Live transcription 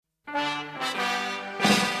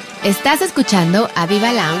Estás escuchando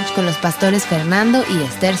AvivaLounge con los pastores Fernando y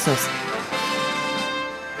Esther Sosa.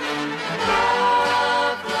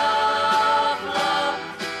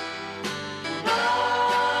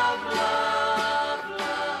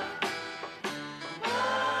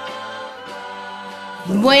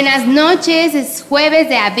 Buenas noches, es jueves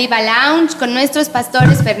de AvivaLounge con nuestros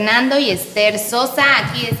pastores Fernando y Esther Sosa.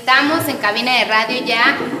 Aquí estamos en cabina de radio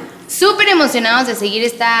ya, súper emocionados de seguir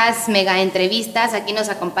estas mega entrevistas. Aquí nos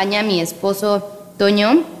acompaña mi esposo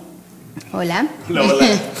Toño. Hola.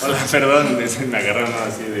 Hola, perdón, me agarraron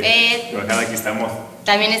así de bajada, aquí estamos.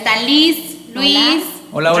 También están Liz, Luis.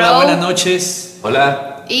 Hola, buenas noches.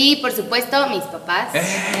 Hola. Y por supuesto mis papás.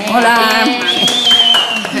 Hola.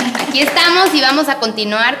 Aquí estamos y vamos a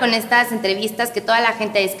continuar con estas entrevistas que toda la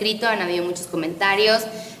gente ha escrito, han habido muchos comentarios,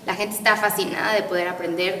 la gente está fascinada de poder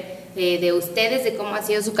aprender de ustedes, de cómo ha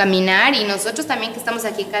sido su caminar, y nosotros también que estamos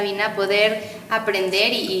aquí en cabina poder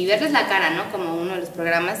aprender y verles la cara, ¿no? Como uno de los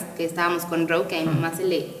programas que estábamos con Ro, que a mi mamá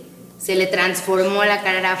se le transformó la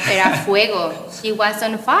cara, era fuego. She was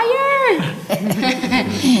on fire.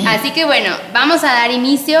 Así que bueno, vamos a dar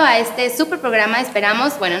inicio a este súper programa.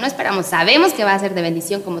 Sabemos que va a ser de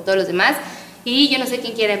bendición como todos los demás. Y yo no sé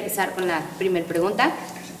quién quiere empezar con la primera pregunta.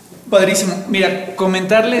 Padrísimo. Mira,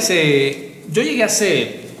 comentarles, yo llegué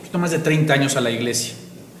hace un poquito más de 30 años a la iglesia.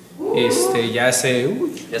 Ya hace...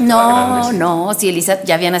 No, si Elisa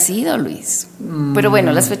ya había nacido, Luis. Pero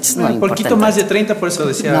bueno, las fechas no importan. Un poquito más de 30, por eso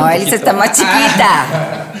decía. No, Elisa está más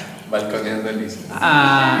chiquita. Balconeando a Elisa.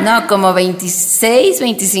 No, como 26,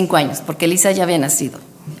 25 años, porque Elisa ya había nacido.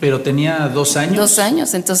 Pero tenía 2 años. 2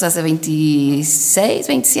 años, entonces hace 26,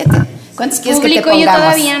 27. ¿Cuántos quieres que te pongamos? Yo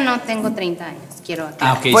todavía no tengo 30 años, quiero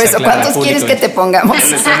aclarar. Okay, por eso, ¿cuántos quieres que te pongamos? Ya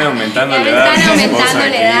le están aumentando la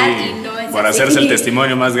edad. Y por hacerse el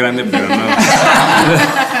testimonio más grande, pero no.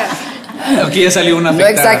 Aquí ya salió una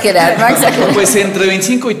afectada. No exagerar. Pues entre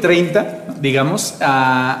 25 y 30, digamos.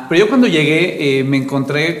 Pero yo cuando llegué me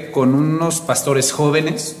encontré con unos pastores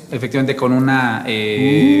jóvenes, efectivamente con una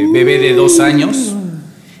bebé de 2 años.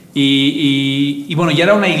 Y bueno, ya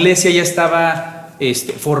era una iglesia, ya estaba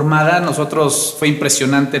formada. Nosotros fue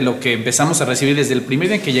impresionante lo que empezamos a recibir desde el primer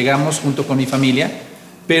día que llegamos junto con mi familia.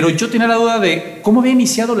 Pero yo tenía la duda de cómo había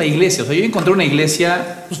iniciado la iglesia. O sea, yo encontré una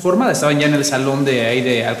iglesia formada. Estaban ya en el salón de ahí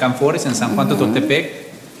de Alcanfores, en San Juan Totoltepec.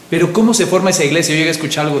 Pero cómo se forma esa iglesia. Yo llegué a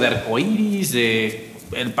escuchar algo de arcoíris, de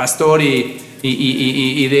el pastor y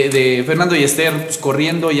de Fernando y Esther pues,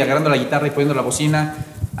 corriendo y agarrando la guitarra y poniendo la bocina.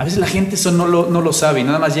 A veces la gente eso no lo sabe. Y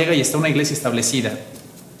nada más llega y está una iglesia establecida.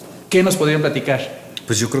 ¿Qué nos podrían platicar?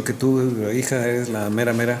 Pues yo creo que tú, hija, eres la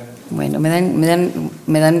mera. Bueno,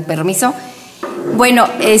 me dan permiso. Bueno,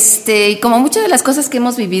 como muchas de las cosas que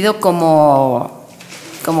hemos vivido como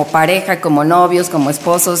pareja, como novios, como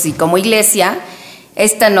esposos y como iglesia,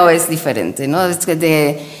 esta no es diferente, ¿no? Es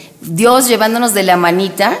de Dios llevándonos de la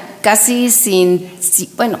manita, casi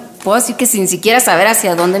puedo decir que sin siquiera saber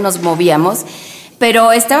hacia dónde nos movíamos,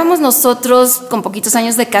 pero estábamos nosotros con poquitos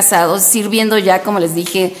años de casados, sirviendo ya, como les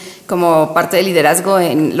dije, como parte del liderazgo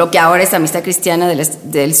en lo que ahora es Amistad Cristiana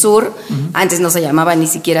del Sur. Uh-huh. Antes no se llamaba ni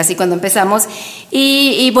siquiera así cuando empezamos.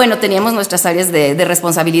 Y bueno, teníamos nuestras áreas de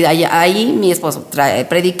responsabilidad. Ahí mi esposo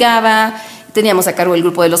predicaba, teníamos a cargo el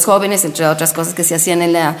grupo de los jóvenes, entre otras cosas que se hacían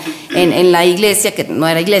en la iglesia, que no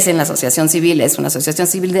era iglesia, en la asociación civil, es una asociación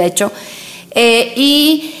civil de hecho.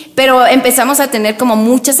 Pero empezamos a tener como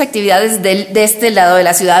muchas actividades de este lado de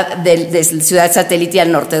la ciudad, de ciudad satélite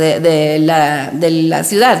al norte de la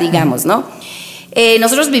ciudad, digamos, ¿no?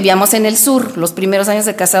 Nosotros vivíamos en el sur, los primeros años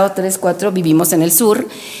de casado, 3, 4, vivimos en el sur,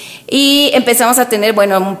 y empezamos a tener,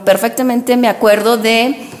 perfectamente me acuerdo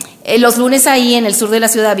de los lunes ahí en el sur de la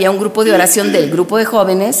ciudad había un grupo de oración del grupo de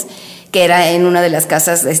jóvenes, que era en una de las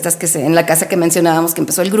casas, en la casa que mencionábamos que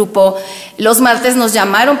empezó el grupo. Los martes nos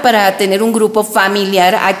llamaron para tener un grupo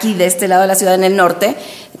familiar aquí de este lado de la ciudad en el norte,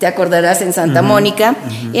 te acordarás, en Santa Mónica,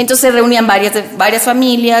 y entonces se reunían varias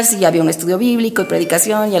familias y había un estudio bíblico y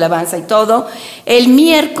predicación y alabanza y todo. Los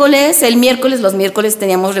miércoles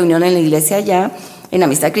teníamos reunión en la iglesia allá, en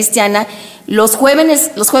Amistad Cristiana. Los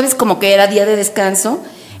jueves como que era día de descanso.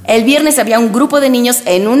 El viernes había un grupo de niños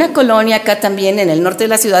en una colonia acá también en el norte de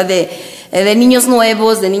la ciudad de niños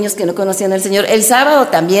nuevos, de niños que no conocían al Señor. El sábado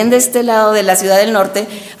también de este lado de la ciudad del norte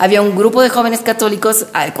había un grupo de jóvenes católicos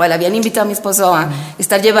al cual habían invitado a mi esposo a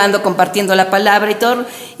estar compartiendo la palabra y todo.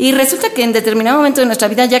 Y resulta que en determinado momento de nuestra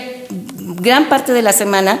vida ya gran parte de la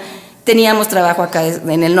semana teníamos trabajo acá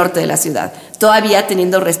en el norte de la ciudad, todavía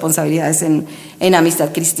teniendo responsabilidades en Amistad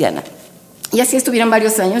Cristiana. Y así estuvieron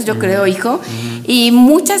varios años, yo creo, hijo. Y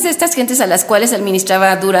muchas de estas gentes a las cuales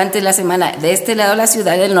administraba durante la semana de este lado de la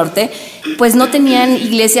ciudad del norte, pues no tenían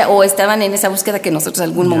iglesia o estaban en esa búsqueda que nosotros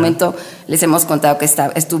algún momento les hemos contado que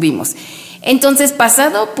estuvimos. Entonces,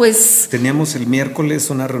 pasado, pues... Teníamos el miércoles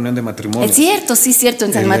una reunión de matrimonio. Es cierto, sí, cierto,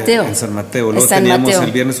 en San Mateo. En San Mateo. Luego teníamos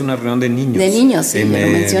el viernes una reunión de niños. De niños, sí,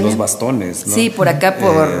 en Los Bastones, ¿no? Sí, por acá,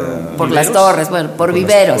 por Las Torres, bueno, por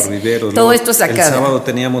Viveros. Por Viveros. Todo esto es acá. El sábado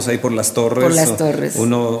teníamos ahí por Las Torres. Por Las Torres.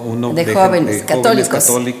 Uno de jóvenes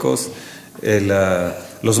católicos.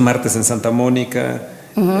 Los martes en Santa Mónica.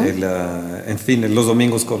 En fin, los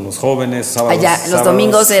domingos con los jóvenes, sábados, los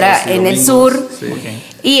domingos era en el sur. Sí. Okay.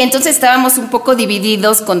 Y entonces estábamos un poco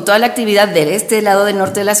divididos con toda la actividad de este lado del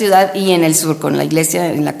norte de la ciudad y en el sur con la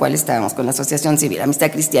iglesia en la cual estábamos, con la Asociación Civil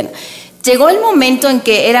Amistad Cristiana. Llegó el momento en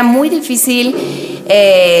que era muy difícil,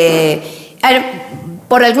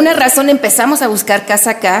 por alguna razón empezamos a buscar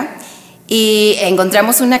casa acá. Y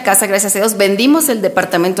encontramos una casa, gracias a Dios, vendimos el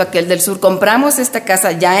departamento aquel del sur, compramos esta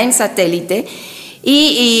casa ya en satélite.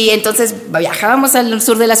 Y entonces viajábamos al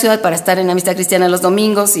sur de la ciudad para estar en Amistad Cristiana los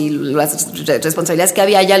domingos y las responsabilidades que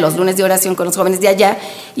había allá, los lunes de oración con los jóvenes de allá,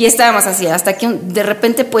 y estábamos así, hasta que de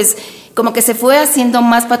repente pues como que se fue haciendo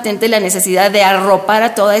más patente la necesidad de arropar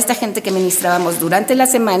a toda esta gente que ministrábamos durante la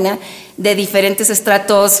semana de diferentes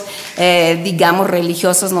estratos, digamos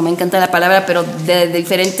religiosos, no me encanta la palabra, pero de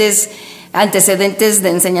diferentes antecedentes de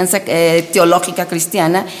enseñanza teológica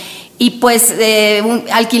cristiana. Y pues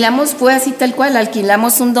alquilamos, fue así tal cual,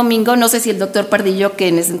 alquilamos un domingo, no sé si el doctor Pardillo, que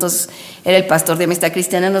en ese entonces era el pastor de Amistad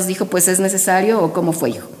Cristiana, nos dijo, pues es necesario, o cómo fue,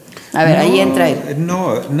 hijo. A ver, ahí entra él.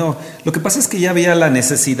 No, lo que pasa es que ya había la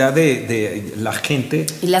necesidad de la gente.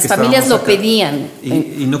 Y las familias lo pedían.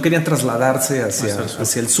 Y no querían trasladarse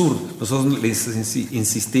hacia el sur, nosotros les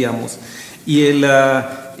insistíamos.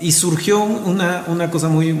 Y surgió una cosa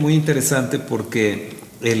muy, muy interesante porque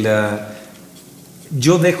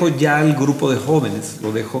yo dejo ya el grupo de jóvenes,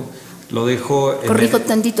 lo dejo. Corrijo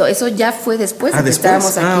tantito, eso ya fue después de que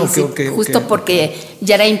estábamos aquí, justo porque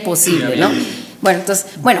ya era imposible, ¿no? Bueno, entonces,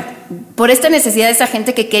 por esta necesidad de esa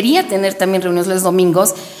gente que quería tener también reuniones los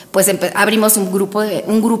domingos, pues abrimos un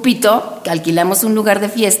grupito, que alquilamos un lugar de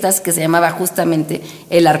fiestas que se llamaba justamente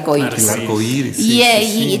El Arcoíris. El Arcoíris,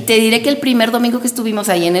 y te diré que el primer domingo que estuvimos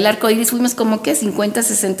ahí en El Arcoíris fuimos como que 50,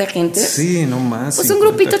 60 gente. Sí, no más. Pues un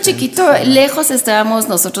grupito chiquito, lejos estábamos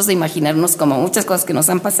nosotros de imaginarnos como muchas cosas que nos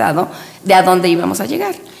han pasado, de a dónde íbamos a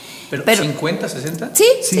llegar. ¿Pero 50, 60? Sí,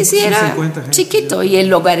 era 50, chiquito. Y el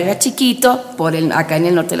lugar era chiquito, acá en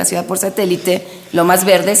el norte de la ciudad por satélite, Lomas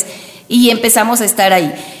Verdes, y empezamos a estar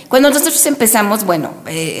ahí. Cuando nosotros empezamos,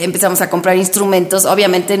 empezamos a comprar instrumentos.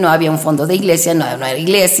 Obviamente no había un fondo de iglesia, no era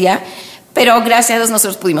iglesia, pero gracias a Dios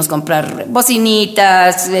nosotros pudimos comprar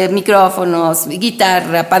bocinitas, micrófonos,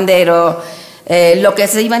 guitarra, pandero, lo que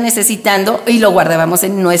se iba necesitando, y lo guardábamos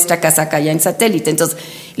en nuestra casa acá ya en satélite. Entonces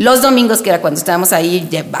los domingos, que era cuando estábamos ahí,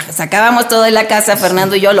 sacábamos todo de la casa,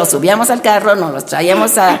 Fernando y yo lo subíamos al carro, nos los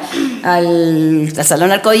traíamos al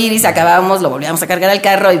Salón Arcoíris, acabábamos, lo volvíamos a cargar al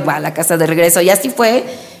carro y va a la casa de regreso. Y así fue,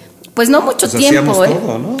 pues no mucho tiempo.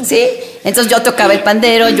 Todo, ¿no? Sí, entonces yo tocaba el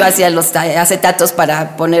pandero, yo hacía los acetatos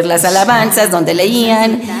para poner las alabanzas donde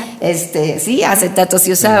leían, sí, acetatos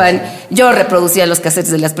se usaban, yo reproducía los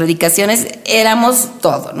casetes de las predicaciones, éramos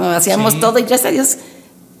todo, ¿no? Hacíamos todo, y gracias a Dios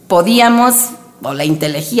podíamos, o la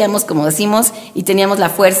inteligíamos, como decimos, y teníamos la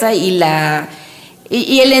fuerza y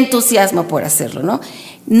el entusiasmo por hacerlo, ¿no?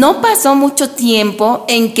 No pasó mucho tiempo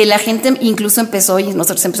en que la gente incluso empezó, y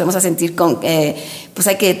nosotros empezamos a sentir pues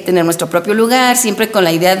hay que tener nuestro propio lugar, siempre con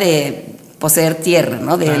la idea de poseer tierra,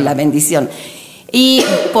 ¿no? De la bendición. Y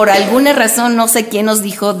por alguna razón, no sé quién nos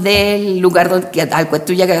dijo del lugar al cual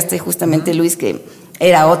tú llegaste justamente, Luis, que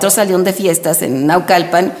era otro salón de fiestas en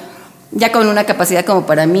Naucalpan, ya con una capacidad como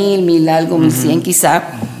para 1,000 algo, 1,100 quizá.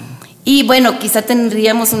 Y bueno, quizá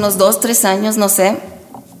tendríamos unos 2, 3 años, no sé,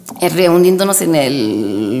 reuniéndonos en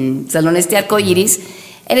el Salón Arcoíris.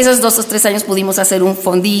 En esos 2 o 3 años pudimos hacer un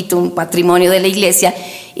fondito, un patrimonio de la iglesia.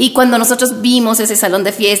 Y cuando nosotros vimos ese salón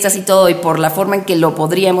de fiestas y todo, y por la forma en que lo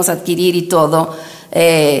podríamos adquirir y todo,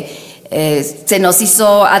 se nos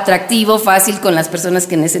hizo atractivo, fácil con las personas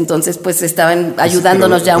que en ese entonces pues estaban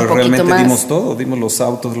ayudándonos ya un poquito más. Realmente dimos todo, dimos los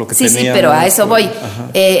autos, lo que teníamos. Sí, pero a eso voy.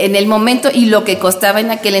 En el momento y lo que costaba en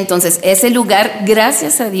aquel entonces, ese lugar,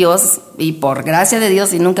 gracias a Dios, y por gracia de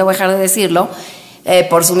Dios, y nunca voy a dejar de decirlo,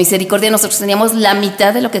 por su misericordia, nosotros teníamos la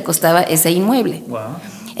mitad de lo que costaba ese inmueble. Wow.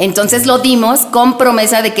 Entonces lo dimos con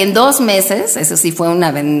promesa de que en 2 meses, eso sí fue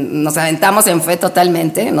nos aventamos en fe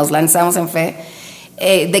totalmente, nos lanzamos en fe,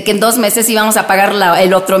 de que en 2 meses íbamos a pagar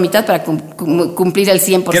el otro mitad para cumplir el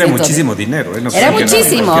 100%. Que era muchísimo dinero. No era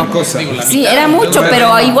muchísimo. Sí, era mucho,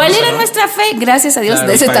 pero igual era nuestra fe, gracias a Dios. Claro,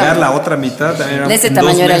 de ese pagar la otra mitad también era de ese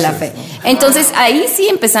tamaño era la fe. Entonces ahí sí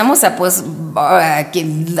empezamos a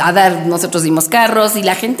dar, nosotros dimos carros y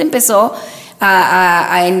la gente empezó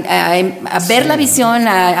a ver la visión,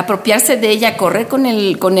 a apropiarse de ella, a correr con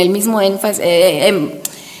el mismo énfasis,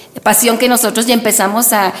 pasión que nosotros, y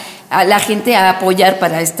empezamos a la gente a apoyar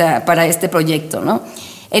para este proyecto, ¿no?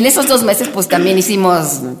 En esos 2 meses pues también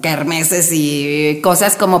hicimos kermeses y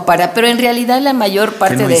cosas pero en realidad la mayor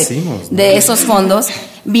parte de esos fondos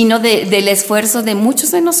vino del esfuerzo de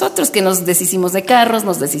muchos de nosotros, que nos deshicimos de carros,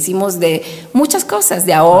 nos deshicimos de muchas cosas,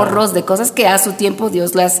 de ahorros, de cosas que a su tiempo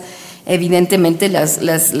Dios evidentemente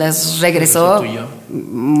las regresó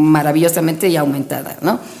maravillosamente y aumentadas,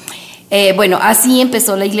 ¿no? Bueno, así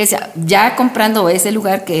empezó la iglesia, ya comprando ese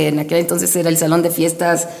lugar que en aquel entonces era el salón de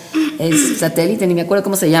fiestas satélite, ni me acuerdo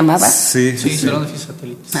cómo se llamaba. Sí, salón de fiestas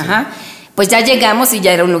satélite. Ajá. Pues ya llegamos y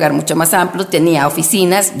ya era un lugar mucho más amplio, tenía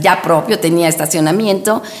oficinas ya propio, tenía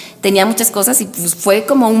estacionamiento, tenía muchas cosas y pues fue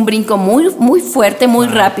como un brinco muy, muy fuerte, muy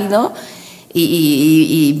rápido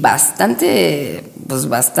y bastante,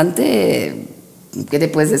 ¿qué te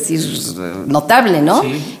puedes decir? Notable, ¿no?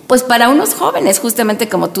 Sí. Pues para unos jóvenes, justamente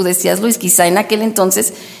como tú decías, Luis, quizá en aquel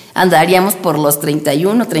entonces andaríamos por los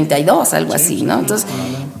 31, 32, algo así, ¿no? Entonces,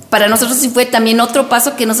 para nosotros sí fue también otro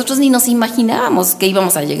paso que nosotros ni nos imaginábamos que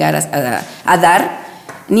íbamos a llegar a dar,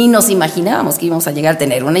 ni nos imaginábamos que íbamos a llegar a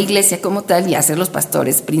tener una iglesia como tal y a ser los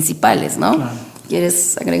pastores principales, ¿no? Claro.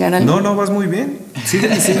 ¿Quieres agregar algo? No, vas muy bien. Siga,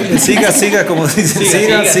 como dicen.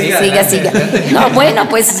 Siga. No, bueno,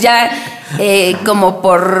 pues ya como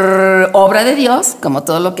por obra de Dios, como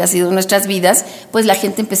todo lo que ha sido en nuestras vidas, pues la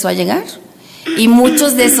gente empezó a llegar. Y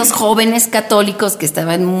muchos de esos jóvenes católicos que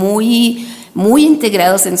estaban muy, muy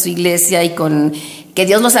integrados en su iglesia y que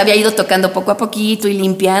Dios los había ido tocando poco a poquito y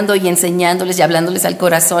limpiando y enseñándoles y hablándoles al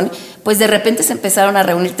corazón, pues de repente se empezaron a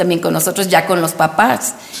reunir también con nosotros, ya con los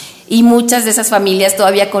papás. Y muchas de esas familias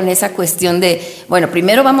todavía con esa cuestión de, bueno,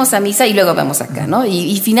 primero vamos a misa y luego vamos acá, ¿no?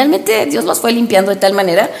 Y finalmente Dios los fue limpiando de tal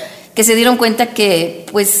manera que se dieron cuenta que,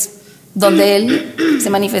 pues, donde Él se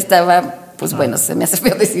manifestaba, pues bueno, se me hace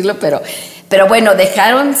feo decirlo, pero bueno,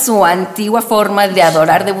 dejaron su antigua forma de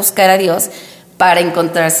adorar, de buscar a Dios, para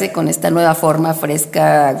encontrarse con esta nueva forma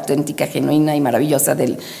fresca, auténtica, genuina y maravillosa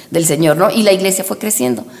del Señor, ¿no? Y la iglesia fue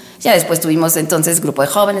creciendo. Ya después tuvimos entonces grupo de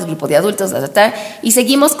jóvenes, grupo de adultos, y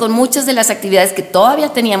seguimos con muchas de las actividades que todavía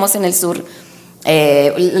teníamos en el sur.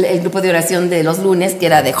 El grupo de oración de los lunes, que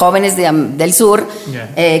era de jóvenes del sur,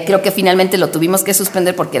 creo que finalmente lo tuvimos que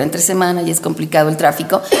suspender porque era entre semana y es complicado el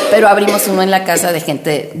tráfico, pero abrimos uno en la casa de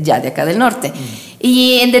gente ya de acá del norte.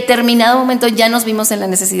 Y en determinado momento ya nos vimos en la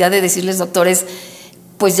necesidad de decirles, doctores,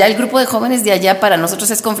 pues ya el grupo de jóvenes de allá para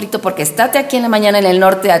nosotros es conflicto, porque estate aquí en la mañana en el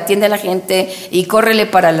norte, atiende a la gente y córrele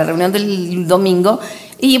para la reunión del domingo.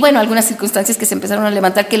 Y bueno, algunas circunstancias que se empezaron a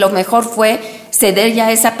levantar, que lo mejor fue ceder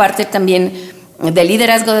ya esa parte también del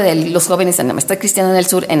liderazgo de los jóvenes en la Amistad Cristiana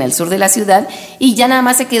en el sur de la ciudad, y ya nada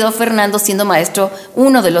más se quedó Fernando siendo maestro,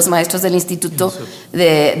 uno de los maestros del instituto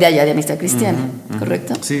de allá de Amistad Cristiana,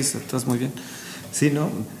 ¿correcto? Sí, estás muy bien. Sí, No,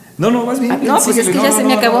 vas bien. No, pues es que ya se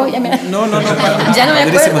me acabó. Ya no me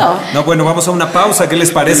acuerdo. No, bueno, vamos a una pausa. ¿Qué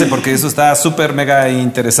les parece? Porque eso está súper mega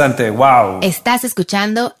interesante. ¡Wow! Estás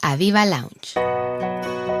escuchando AvivaLounge.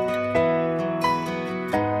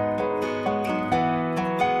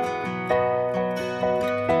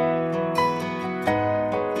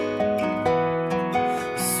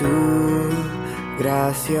 Su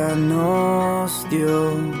gracia nos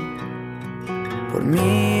dio. Por mí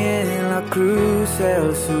en la cruz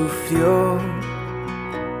Él sufrió,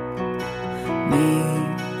 mi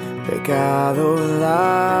pecado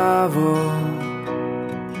lavó,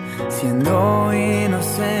 siendo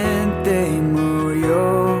inocente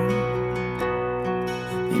murió.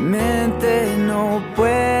 Mi mente no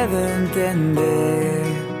puede entender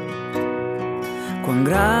cuán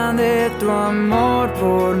grande tu amor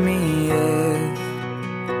por mí es.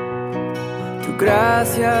 Tu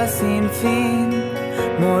gracia sin fin,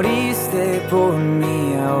 moriste por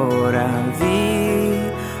mí, ahora vivo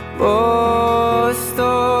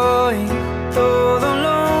estoy, todo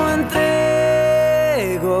lo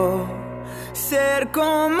entrego, ser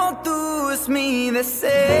como tú es mi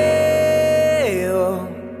deseo,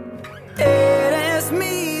 eres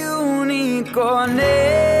mi único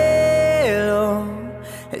anhelo,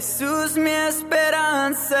 Jesús mi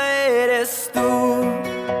esperanza eres tú.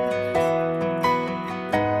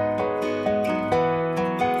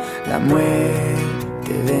 La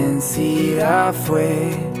muerte vencida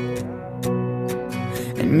fue,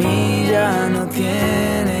 en mí ya no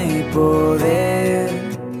tiene poder.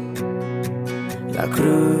 La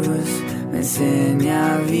cruz me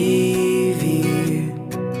enseña a vivir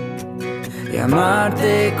y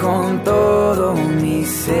amarte con todo mi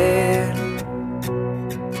ser.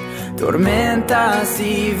 Tormentas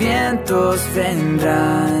y vientos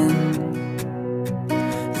vendrán,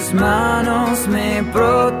 tus manos me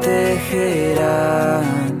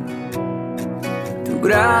protegerán. Tu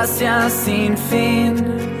gracia sin fin,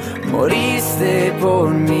 moriste por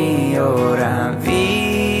mí, ahora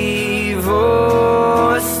vivo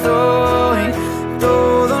estoy,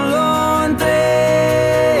 todo lo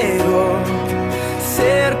entrego.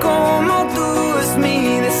 Ser como tú es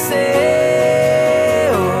mi deseo.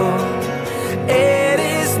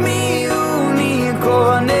 Eres mi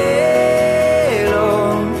único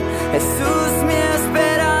anhelo. Jesús, mi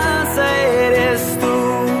esperanza eres tú.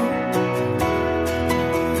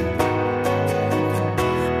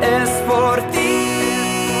 Es por ti,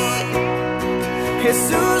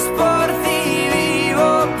 Jesús, por ti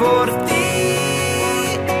vivo, por ti.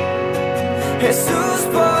 Jesús,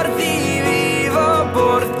 por ti vivo,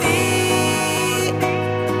 por ti.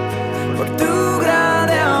 Por tu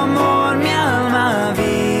grande amor mi alma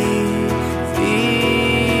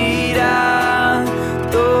vivirá.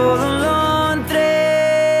 Todo lo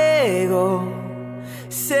entrego.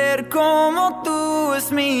 Ser como tú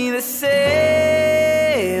es mi deseo.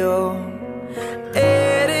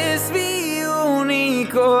 Eres mi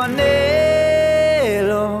único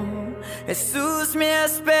anhelo. Jesús, mi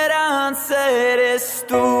esperanza eres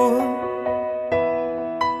tú.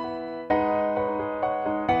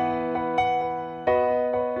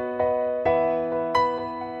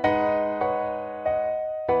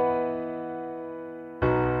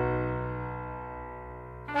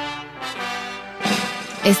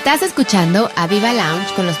 Estás escuchando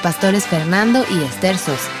AvivaLounge con los pastores Fernando y Esther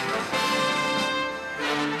Sosa.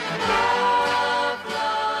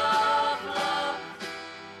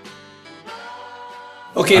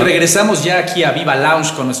 Ok, regresamos ya aquí a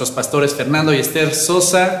AvivaLounge con nuestros pastores Fernando y Esther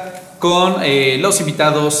Sosa, con los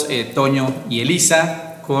invitados Toño y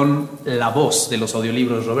Elisa, con la voz de los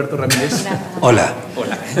audiolibros Roberto Ramírez. Hola.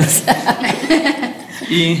 Hola.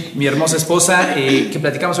 Y mi hermosa esposa, que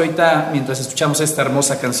platicamos ahorita mientras escuchamos esta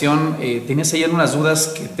hermosa canción. Tenías ayer unas dudas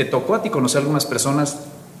que te tocó a ti conocer a algunas personas.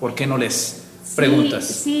 ¿Por qué no les preguntas?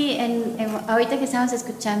 Sí, ahorita que estamos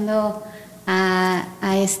escuchando a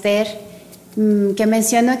Esther, que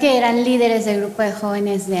mencionó que eran líderes del grupo de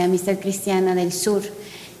jóvenes de Amistad Cristiana del Sur.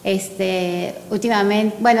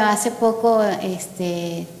 Últimamente, hace poco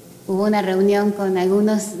hubo una reunión con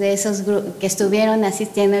algunos de esos que estuvieron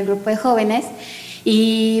asistiendo al grupo de jóvenes.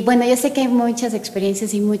 Y bueno, yo sé que hay muchas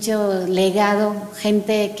experiencias y mucho legado,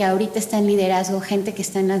 gente que ahorita está en liderazgo, gente que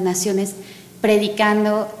está en las naciones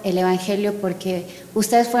predicando el evangelio, porque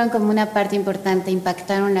ustedes fueron como una parte importante,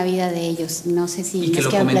 impactaron la vida de ellos. No sé si y que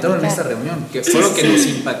lo comentaron en esta reunión, que fue lo que nos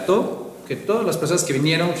impactó, que todas las personas que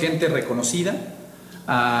vinieron, gente reconocida,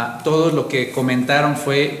 todo lo que comentaron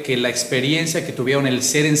fue que la experiencia que tuvieron, el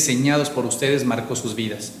ser enseñados por ustedes, marcó sus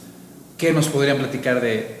vidas. ¿Qué nos podrían platicar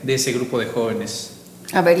de ese grupo de jóvenes?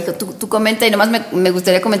 A ver, hijo, tú comenta, y nomás me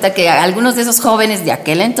gustaría comentar que algunos de esos jóvenes de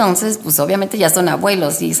aquel entonces, pues obviamente ya son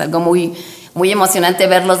abuelos, y es algo muy, muy emocionante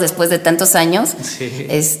verlos después de tantos años. Sí.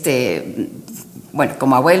 Bueno,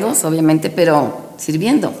 como abuelos, obviamente, pero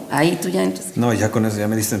sirviendo. Ahí tú ya entras. No, ya con eso ya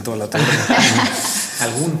me diste en toda la torre.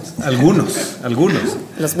 Algunos.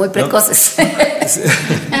 Los muy precoces.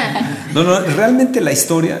 No, realmente la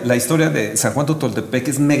historia de San Juan Totoltepec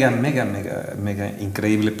es mega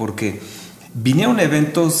increíble, porque vinieron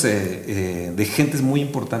eventos de gentes muy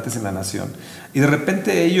importantes en la nación, y de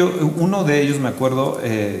repente uno de ellos, me acuerdo,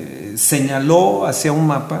 señaló hacia un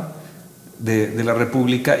mapa de la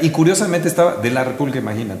República, y curiosamente estaba de la República,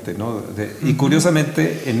 imagínate, ¿no? Y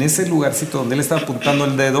curiosamente en ese lugarcito donde él estaba apuntando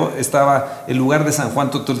el dedo estaba el lugar de San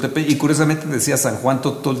Juan Totoltepec, y curiosamente decía San Juan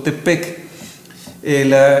Totoltepec.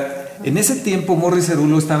 En ese tiempo Morris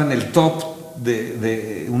Cerulo estaba en el top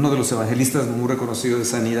de uno de los evangelistas muy reconocidos de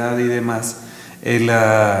sanidad y demás.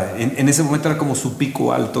 En ese momento era como su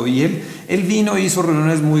pico alto, y él vino e hizo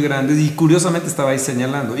reuniones muy grandes, y curiosamente estaba ahí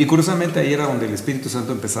señalando, y curiosamente ahí era donde el Espíritu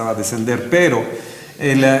Santo empezaba a descender. Pero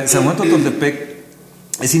San Juan Totoltepec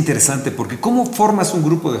es interesante, porque cómo formas un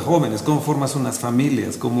grupo de jóvenes, cómo formas unas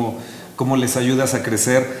familias, cómo les ayudas a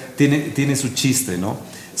crecer, tiene su chiste, ¿no?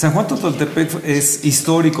 San Juan Totoltepec es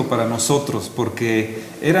histórico para nosotros, porque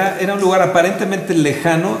era un lugar aparentemente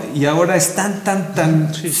lejano, y ahora es tan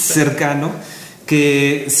cercano,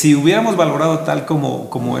 que si hubiéramos valorado tal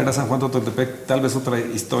como era San Juan Totoltepec, tal vez otra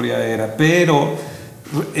historia era. Pero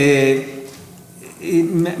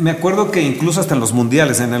Me acuerdo que incluso hasta en los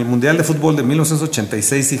mundiales, en el Mundial de Fútbol de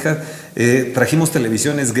 1986, hija, trajimos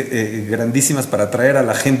televisiones grandísimas para atraer a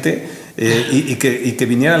la gente y que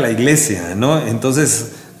viniera a la iglesia, ¿no?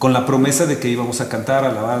 Entonces, con la promesa de que íbamos a cantar, a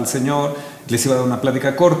alabar al Señor, les iba a dar una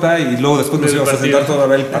plática corta y luego después nos íbamos a sentar todo a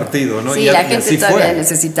ver el partido, ¿no? Sí, la gente todavía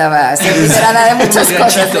necesitaba ser liberada de muchas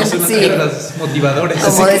cosas. Sí. Motivadores.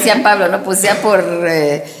 Como decía Pablo, ¿no? Pues sea por...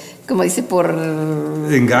 como dice, por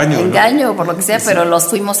engaño, ¿no? Por lo que sea, pero los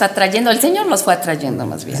fuimos atrayendo, el Señor los fue atrayendo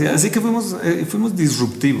más bien. Sí, así que fuimos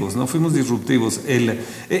disruptivos, ¿no? Fuimos disruptivos.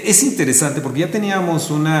 Es interesante porque ya teníamos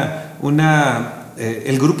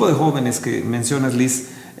el grupo de jóvenes que mencionas, Liz,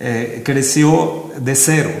 creció de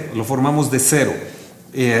cero, lo formamos de cero.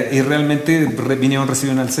 Y realmente vinieron,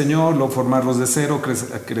 recibieron al Señor, lo formarlos de cero,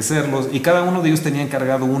 crecerlos, y cada uno de ellos tenía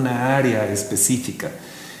encargado una área específica.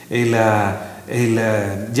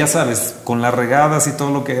 Ya sabes, con las regadas y todo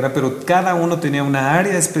lo que era, pero cada uno tenía una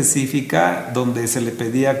área específica donde se le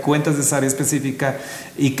pedía cuentas de esa área específica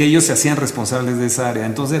y que ellos se hacían responsables de esa área.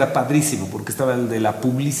 Entonces era padrísimo porque estaba el de la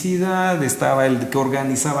publicidad, estaba el que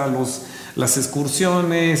organizaba las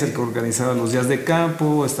excursiones, el que organizaba los días de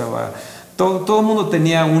campo, estaba... Todo el mundo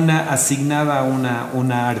tenía asignada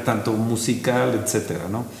una área, tanto musical, etcétera,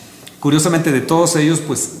 ¿no? Curiosamente, de todos ellos,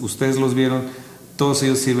 pues ustedes los vieron, todos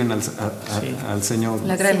ellos sirven al Señor.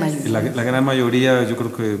 La gran mayoría. La gran mayoría, yo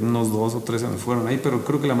creo que unos 2 o 3 años fueron ahí, pero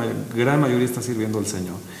creo que la gran mayoría está sirviendo al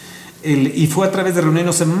Señor. Y fue a través de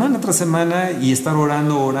reunirnos semana tras semana y estar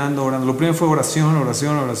orando. Lo primero fue oración,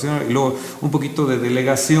 y luego un poquito de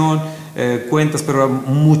delegación, cuentas, pero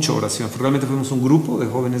mucha oración. Realmente fuimos un grupo de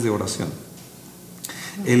jóvenes de oración.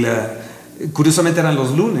 Curiosamente eran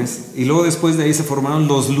los lunes, y luego después de ahí se formaron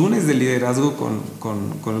los lunes de liderazgo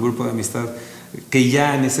con el grupo de amistad, que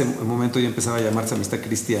ya en ese momento ya empezaba a llamarse Amistad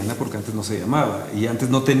Cristiana, porque antes no se llamaba, y antes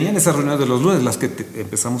no tenían esas reuniones de los lunes. Las que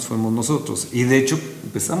empezamos fuimos nosotros, y de hecho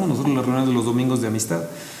empezamos nosotros las reuniones de los domingos de amistad,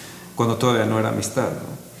 cuando todavía no era amistad,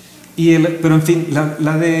 ¿no? Pero en fin,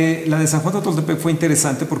 la de San Juan de Toltepec fue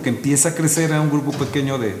interesante porque empieza a crecer a un grupo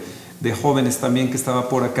pequeño de jóvenes también que estaba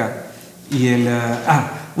por acá. Y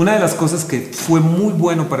una de las cosas que fue muy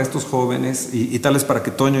bueno para estos jóvenes, y tal vez para que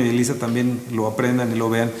Toño y Elisa también lo aprendan y lo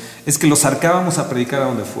vean, es que los sacábamos a predicar a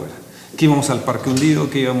donde fuera. Que íbamos al Parque Hundido,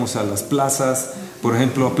 que íbamos a las plazas, por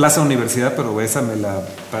ejemplo, a Plaza Universidad, pero bésamela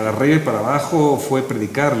para arriba y para abajo, fue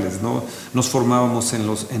predicarles, ¿no? Nos formábamos en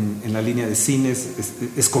la línea de cines,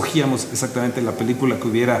 escogíamos exactamente la película que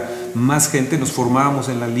hubiera más gente, nos formábamos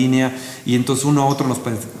en la línea, y entonces uno a otro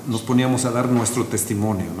nos poníamos a dar nuestro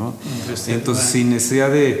testimonio, ¿no? Entonces, sin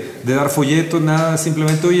necesidad de dar folletos, nada,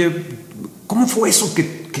 simplemente, oye, ¿cómo fue eso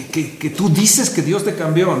que tú dices que Dios te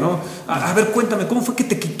cambió, ¿no? A ver, cuéntame, ¿cómo fue que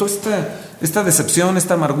te quitó esta decepción,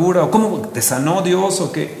 esta amargura? ¿O cómo te sanó Dios?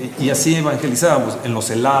 ¿O qué? Y así evangelizábamos, en los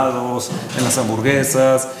helados, en las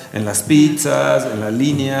hamburguesas, en las pizzas, en la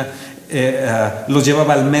línea. Los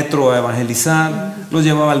llevaba al metro a evangelizar, los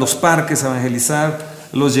llevaba a los parques a evangelizar,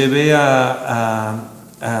 los llevé a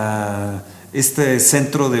este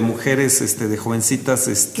centro de mujeres, de jovencitas,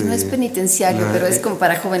 que no es penitenciario, pero es como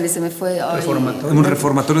para jóvenes, se me fue. Un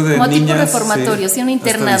reformatorio de como niñas. Como tipo reformatorio, sí, un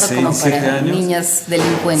internado 16, como para años. Niñas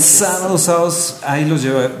delincuentes. Sábados, ahí los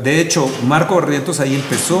lleva. De hecho, Marco Barrientos ahí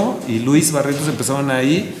empezó, y Luis Barrientos empezaron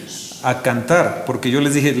ahí a cantar, porque yo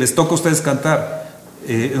les dije, les toca a ustedes cantar,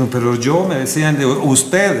 pero yo me decían de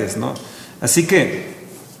ustedes, ¿no? Así que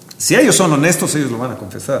si ellos son honestos, ellos lo van a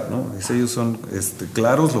confesar, ¿no? Si ellos son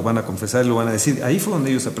claros, lo van a confesar y lo van a decir. Ahí fue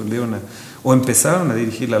donde ellos aprendieron o empezaron a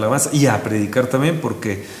dirigir la alabanza y a predicar también,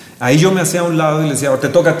 porque ahí yo me hacía a un lado y les decía, te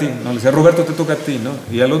toca a ti, ¿no? Les decía, Roberto, te toca a ti, ¿no?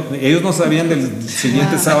 Y ellos no sabían del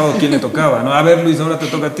siguiente sábado quién le tocaba, ¿no? A ver, Luis, ahora te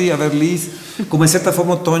toca a ti, a ver, Liz. Como en cierta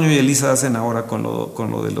forma Toño y Elisa hacen ahora con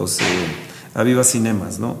lo de los Aviva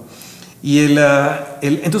Cinemas, ¿no? Y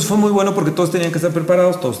entonces fue muy bueno porque todos tenían que estar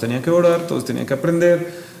preparados, todos tenían que orar, todos tenían que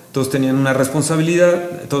aprender, todos tenían una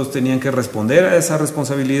responsabilidad, todos tenían que responder a esa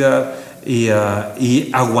responsabilidad y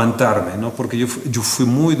aguantarme, ¿no? Porque yo fui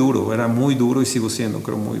muy duro, era muy duro y sigo siendo,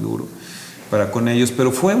 creo, muy duro para con ellos,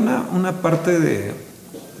 pero fue una parte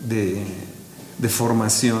de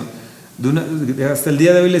formación, hasta el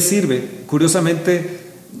día de hoy les sirve. Curiosamente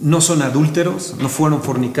no son adúlteros, no fueron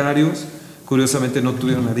fornicarios, curiosamente no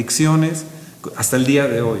tuvieron adicciones. Hasta el día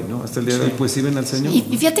de hoy, ¿no? Hasta el día de hoy, pues sirven al Señor.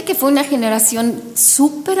 Y fíjate que fue una generación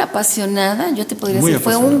súper apasionada, yo te podría decir,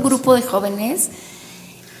 fue un grupo de jóvenes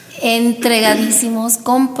entregadísimos,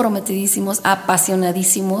 comprometidísimos,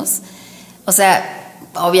 apasionadísimos. O sea,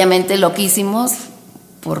 obviamente loquísimos,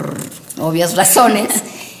 por obvias razones,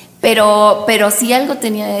 Pero si algo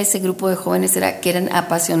tenía ese grupo de jóvenes era que eran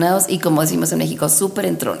apasionados y, como decimos en México, súper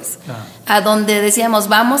entrones. A donde decíamos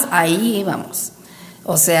vamos, ahí vamos.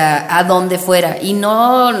 O sea, a donde fuera. Y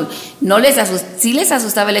sí les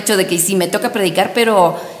asustaba el hecho de que si me toca predicar,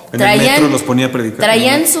 pero en el metro los ponía a predicar.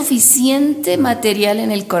 Traían suficiente material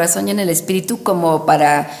en el corazón y en el espíritu como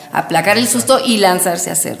para aplacar el susto y lanzarse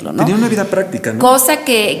a hacerlo, ¿no? Tenía una vida práctica, ¿no? Cosa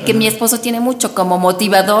que mi esposo tiene mucho, como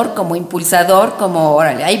motivador, como impulsador, como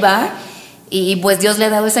órale, ahí va. Y pues Dios le ha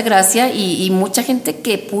dado esa gracia y mucha gente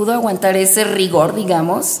que pudo aguantar ese rigor,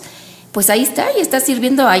 digamos, pues ahí está y está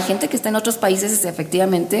sirviendo. Hay gente que está en otros países,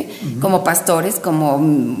 efectivamente, como pastores, como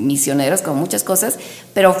misioneros, como muchas cosas,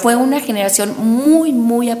 pero fue una generación muy,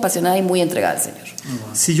 muy apasionada y muy entregada al Señor.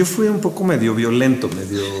 Sí, yo fui un poco medio violento,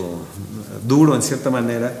 medio duro en cierta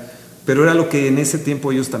manera, pero era lo que en ese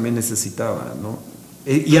tiempo ellos también necesitaban, ¿no?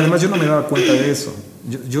 Y además yo no me daba cuenta de eso.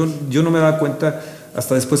 Yo no me daba cuenta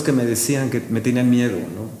hasta después que me decían que me tenían miedo,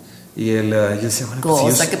 ¿no? Y yo decía, bueno,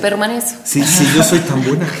 pues cosa que permanece. Sí, yo soy tan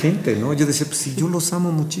buena gente, ¿no? Yo decía, pues sí, yo los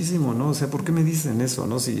amo muchísimo, ¿no? O sea, ¿por qué me dicen eso,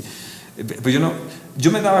 no? Si, pues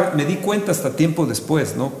yo me di cuenta hasta tiempo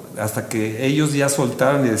después, ¿no? Hasta que ellos ya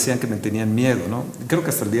soltaron y decían que me tenían miedo, ¿no? Creo que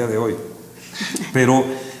hasta el día de hoy. Pero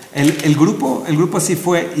el grupo así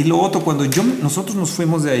fue. Y lo otro, cuando nosotros nos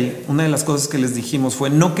fuimos de ahí, una de las cosas que les dijimos fue,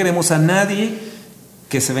 no queremos a nadie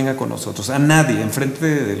que se venga con nosotros, a nadie, enfrente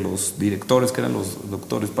de los directores que eran los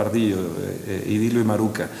doctores Pardillo, Idilio y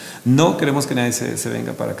Maruca. No queremos que nadie se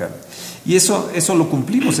venga para acá. Y eso lo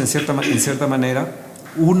cumplimos en cierta manera.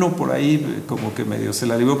 Uno por ahí como que medio se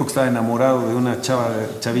la libró porque estaba enamorado de una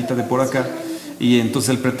chavita de por acá, y entonces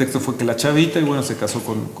el pretexto fue que la chavita, y bueno, se casó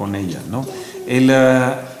con ella, ¿no? De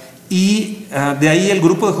ahí el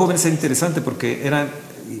grupo de jóvenes era interesante porque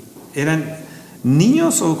eran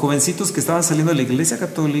niños o jovencitos que estaban saliendo de la Iglesia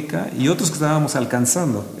Católica y otros que estábamos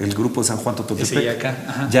alcanzando el grupo de San Juan Totoltepec,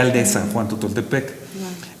 ya el de San Juan Totoltepec.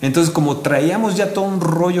 Entonces, como traíamos ya todo un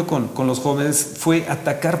rollo con los jóvenes, fue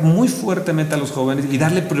atacar muy fuertemente a los jóvenes y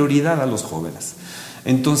darle prioridad a los jóvenes.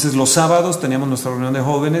 Entonces, los sábados teníamos nuestra reunión de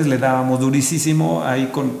jóvenes, le dábamos durísimo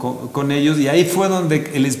ahí con ellos, y ahí fue donde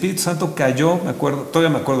el Espíritu Santo cayó. Todavía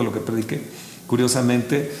me acuerdo lo que prediqué.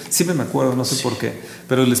 Curiosamente, siempre me acuerdo, no sé por qué,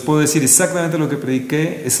 pero les puedo decir exactamente lo que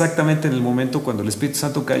prediqué, exactamente en el momento cuando el Espíritu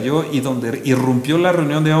Santo cayó y donde irrumpió la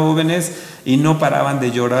reunión de jóvenes y no paraban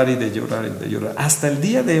de llorar y de llorar y de llorar. Hasta el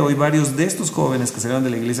día de hoy, varios de estos jóvenes que salieron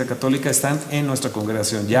de la Iglesia Católica están en nuestra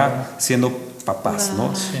congregación, ya siendo papás,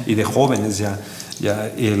 ¿no? Y de jóvenes ya.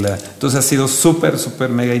 Entonces ha sido súper, súper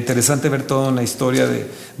mega interesante ver toda una historia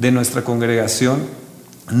de nuestra congregación.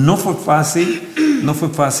 No fue fácil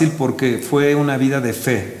porque fue una vida de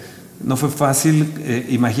fe. No fue fácil,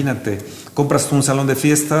 imagínate, compras un salón de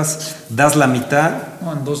fiestas, das la mitad,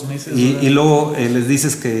 en 2 meses, y luego les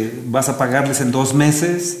dices que vas a pagarles en 2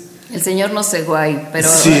 meses. El Señor nos cegó ahí, pero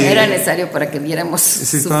era necesario para que viéramos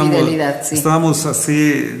su fidelidad. Sí. Estábamos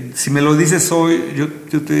así. Si me lo dices hoy,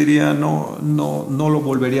 yo te diría no lo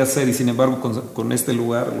volvería a hacer, y sin embargo con este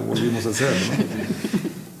lugar lo volvimos a hacer, ¿no?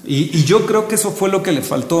 Y yo creo que eso fue lo que le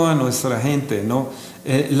faltó a nuestra gente, ¿no?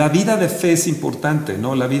 La vida de fe es importante,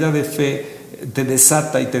 ¿no? La vida de fe te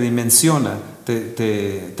desata y te dimensiona,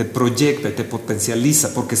 te proyecta y te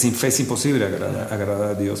potencializa, porque sin fe es imposible agradar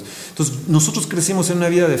a Dios. Entonces, nosotros crecimos en una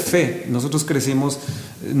vida de fe, nosotros crecimos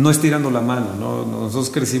no estirando la mano, ¿no? Nosotros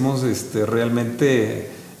crecimos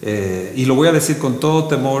realmente... y lo voy a decir con todo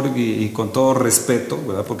temor y con todo respeto,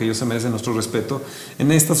 ¿verdad? Porque ellos se merecen nuestro respeto.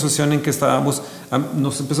 En esta asociación en que estábamos,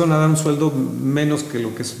 nos empezaron a dar un sueldo menos que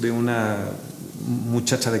lo que es de una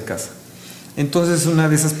muchacha de casa. Entonces, una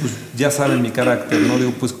de esas, pues ya saben mi carácter, ¿no?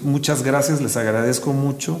 Digo, pues muchas gracias, les agradezco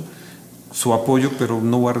mucho su apoyo, pero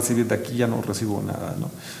no voy a recibir de aquí, ya no recibo nada, ¿no?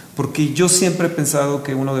 Porque yo siempre he pensado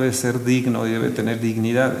que uno debe ser digno y debe tener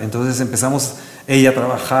dignidad. Entonces ella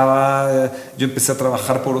trabajaba, yo empecé a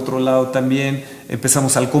trabajar por otro lado también,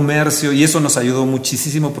 empezamos al comercio, y eso nos ayudó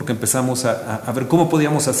muchísimo porque empezamos a ver cómo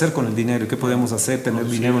podíamos hacer con el dinero, qué podíamos hacer, tener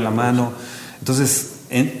dinero en la mano. Entonces,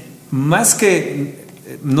 más que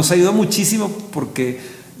nos ayudó muchísimo porque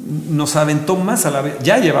nos aventó más a la vez.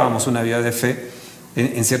 Ya llevábamos una vida de fe,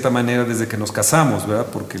 en cierta manera, desde que nos casamos, ¿verdad?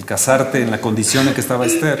 Porque el casarte en la condición en que estaba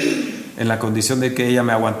Esther, en la condición de que ella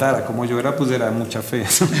me aguantara como yo era, pues era mucha fe.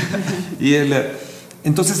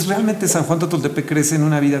 Entonces realmente San Juan Totoltepec crece en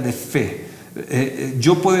una vida de fe.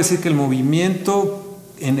 Yo puedo decir que el movimiento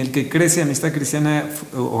en el que crece Amistad Cristiana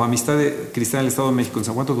o Amistad Cristiana del Estado de México en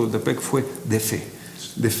San Juan Totoltepec fue de fe.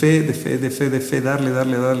 De fe,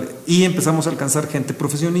 darle. Y empezamos a alcanzar gente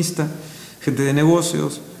profesionista, gente de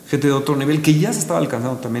negocios, gente de otro nivel que ya se estaba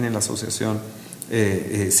alcanzando también en la asociación.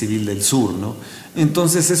 Civil del Sur, ¿no?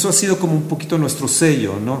 Entonces eso ha sido como un poquito nuestro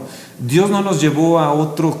sello, ¿no? Dios no nos llevó a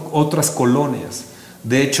otras colonias.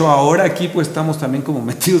 De hecho, ahora aquí pues estamos también como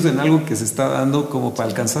metidos en algo que se está dando como para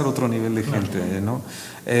alcanzar otro nivel de gente, ¿no?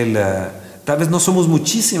 Tal vez no somos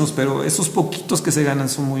muchísimos, pero esos poquitos que se ganan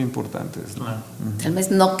son muy importantes, ¿no? Tal vez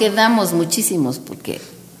no quedamos muchísimos, porque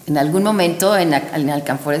en algún momento en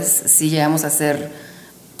Alcanfores sí llegamos a ser,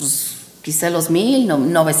 pues, quizá los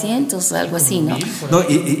 1,900, algo así, ¿no? No,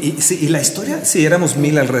 y la historia, sí, éramos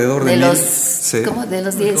 1,000 alrededor de 1,000. Sí. ¿Cómo? ¿De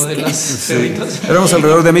los 10? Sí. Éramos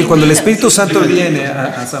alrededor de 1,000. Cuando el Espíritu Santo viene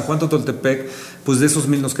a San Juan Totoltepec, pues de esos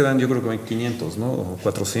 1,000 nos quedan, yo creo que 500, ¿no? O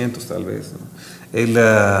 400 tal vez, ¿no?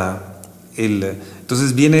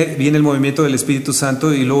 Entonces viene el movimiento del Espíritu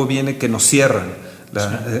Santo y luego viene que nos cierran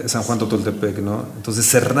San Juan Totoltepec, ¿no? Entonces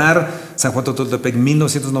cerrar San Juan Totoltepec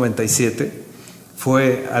 1997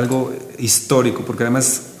 fue algo histórico, porque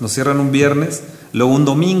además nos cierran un viernes, luego un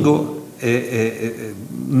domingo,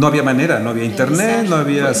 no había manera, no había internet, no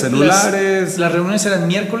había celulares. Las reuniones eran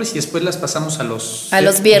miércoles y después las pasamos a los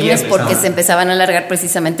viernes porque se empezaban a alargar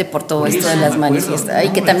precisamente por todo esto de las manifestaciones,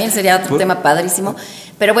 y que también sería otro tema padrísimo.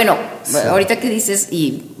 Pero bueno, ahorita que dices,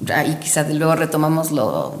 y quizás luego retomamos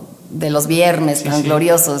lo de los viernes tan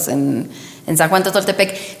gloriosos en San Juan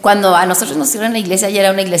Totoltepec, cuando a nosotros nos cierran la iglesia, ya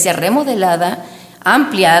era una iglesia remodelada,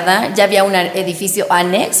 ampliada, ya había un edificio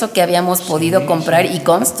anexo que habíamos podido comprar y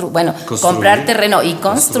comprar terreno y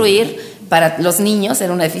construir para los niños.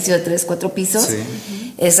 Era un edificio de 3-4 pisos.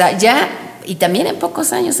 Y también en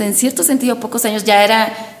pocos años, en cierto sentido, pocos años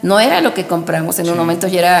no era lo que compramos en un momento,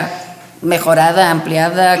 ya era mejorada,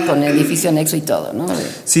 ampliada, con el edificio anexo y todo, ¿no?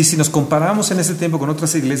 Sí, si nos comparamos en ese tiempo con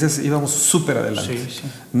otras iglesias, íbamos súper adelante. Sí.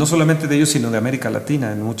 No solamente de ellos, sino de América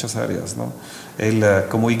Latina, en muchas áreas, ¿no?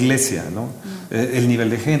 Como iglesia, ¿no? El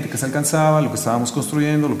nivel de gente que se alcanzaba, lo que estábamos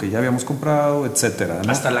construyendo, lo que ya habíamos comprado, etcétera,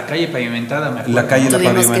 ¿no? Hasta la calle pavimentada, me acuerdo. La calle la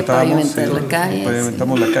pavimentamos. La calle,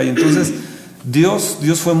 pavimentamos la calle. Entonces,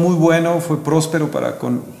 Dios fue muy bueno, fue próspero para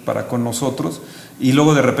con nosotros, y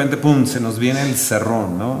luego de repente, ¡pum!, se nos viene el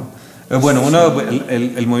cerrón, ¿no? Bueno,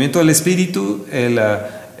 el movimiento del Espíritu,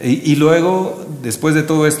 y luego, después de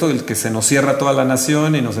todo esto, el que se nos cierra toda la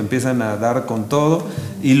nación y nos empiezan a dar con todo,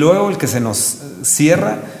 y luego el que se nos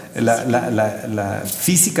cierra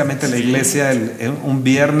físicamente la iglesia un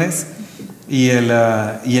viernes, y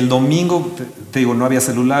el domingo, te digo, no había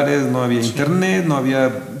celulares, no había internet, no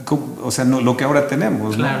había, o sea, no, lo que ahora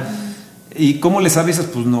tenemos, ¿no? Claro. ¿Y cómo les avisas?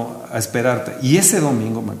 Pues no, a esperarte. Y ese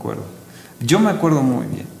domingo yo me acuerdo muy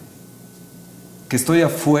bien, que estoy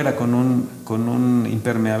afuera con un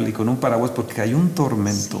impermeable y con un paraguas porque hay un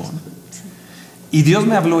tormentón. Y Dios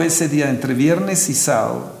me habló ese día entre viernes y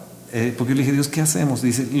sábado, porque yo le dije, Dios, ¿qué hacemos?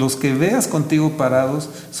 Dice, los que veas contigo parados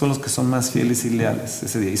son los que son más fieles y leales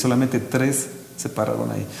ese día. Y solamente 3 se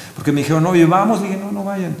pararon ahí. Porque me dijeron, oye, vamos. Le dije, no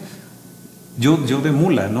vayan. Yo de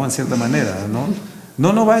mula, ¿no? En cierta manera, ¿no?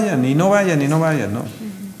 No vayan, y no vayan, ¿no?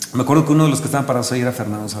 Me acuerdo que uno de los que estaban parados ahí era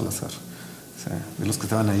Fernando Salazar. O sea, de los que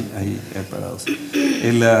estaban ahí parados.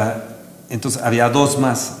 Entonces había 2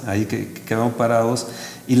 más ahí que quedaban parados,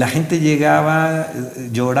 y la gente llegaba,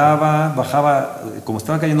 lloraba, bajaba, como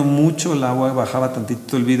estaba cayendo mucho el agua, bajaba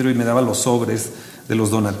tantito el vidrio y me daba los sobres de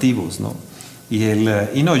los donativos, ¿no?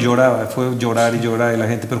 Y no, lloraba, fue llorar y la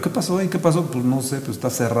gente, ¿pero qué pasó? ¿Y qué pasó? Pues no sé, pues está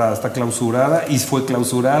cerrada, está clausurada, y fue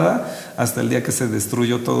clausurada hasta el día que se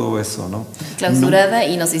destruyó todo eso, ¿no? Clausurada,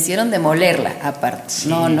 y nos hicieron demolerla aparte, sí.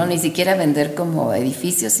 No, ni siquiera vender como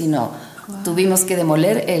edificio, sino tuvimos que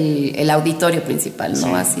demoler el auditorio principal, ¿no?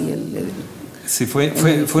 Sí. Así sí, fue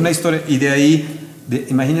una historia, y de ahí,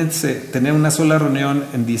 imagínense tener una sola reunión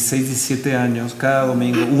en 16, 17 años, cada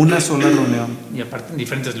domingo, una sola reunión. Y aparte en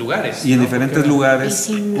diferentes lugares. Y en diferentes lugares.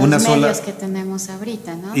 Y sin los medios que tenemos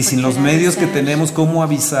ahorita, ¿no? Y sin los medios que tenemos, ¿cómo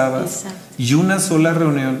avisabas? Exacto. Y una sola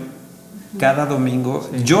reunión cada domingo.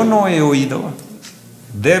 Sí. Yo no he oído,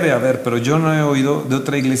 debe haber, pero yo no he oído de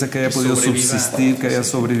otra iglesia que haya podido subsistir, que haya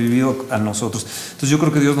sobrevivido a nosotros. Entonces yo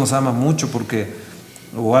creo que Dios nos ama mucho, porque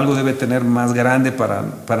o algo debe tener más grande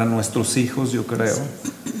para nuestros hijos, yo creo,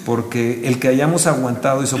 porque el que hayamos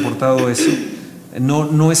aguantado y soportado eso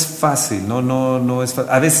no es fácil, no es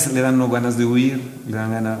fácil. A veces le dan ganas de huir, le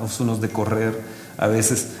dan ganas unos de correr, a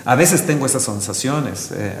veces tengo esas sensaciones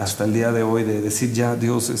hasta el día de hoy, de decir, ya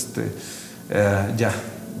Dios,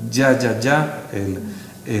 ya,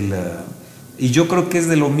 y yo creo que es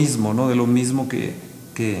de lo mismo, ¿no? De lo mismo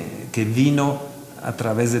que vino a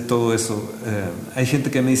través de todo eso. Hay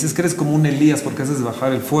gente que me dice, es que eres como un Elías porque haces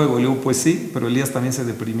bajar el fuego. Y le digo, pues sí, pero Elías también se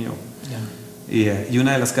deprimió. Yeah. Y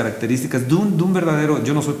una de las características de un verdadero,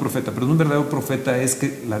 yo no soy profeta, pero de un verdadero profeta es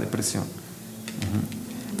que la depresión.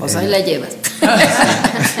 Pues ahí la llevas.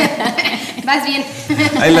 Vas bien.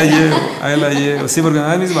 Ahí la llevo. Sí, porque me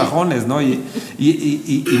dan mis bajones, ¿no?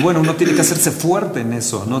 Y bueno, uno tiene que hacerse fuerte en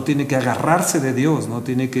eso, no tiene que agarrarse de Dios, no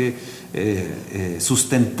tiene que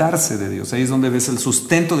sustentarse de Dios. Ahí es donde ves el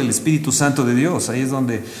sustento del Espíritu Santo de Dios. Ahí es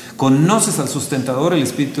donde conoces al sustentador, el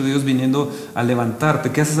Espíritu de Dios viniendo a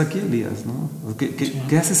levantarte. ¿Qué haces aquí, Elías? ¿No?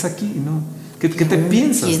 ¿Qué haces aquí? ¿No? ¿Qué te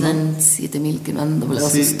piensas? Quedan 7,000 que no han doblado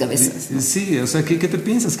sus cabezas. Sí, o sea, ¿qué te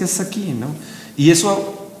piensas? ¿Qué haces aquí? ¿No? Y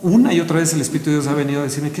eso una y otra vez el Espíritu de Dios ha venido a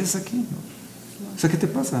decirme, ¿qué haces aquí? ¿No? O sea, ¿qué te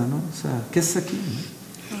pasa? ¿No? O sea, ¿qué haces aquí?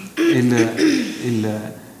 ¿No?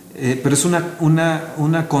 Pero es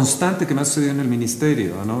una constante que me ha sucedido en el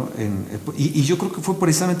ministerio, ¿no? Y yo creo que fue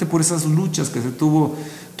precisamente por esas luchas que se tuvo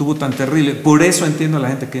tan terrible. Por eso entiendo a la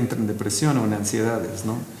gente que entra en depresión o en ansiedades,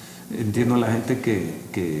 ¿no? Entiendo a la gente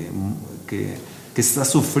que está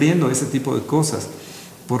sufriendo ese tipo de cosas.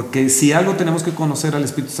 Porque si algo tenemos que conocer al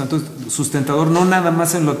Espíritu Santo, es sustentador no nada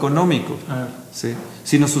más en lo económico, ¿sí?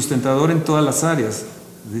 Sino sustentador en todas las áreas.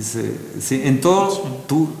 Dice, ¿sí? En todas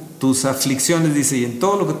tus aflicciones, dice, y en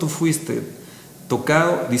todo lo que tú fuiste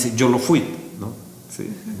tocado, dice, yo lo fui, ¿no? ¿Sí?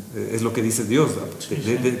 Es lo que dice Dios, ¿no?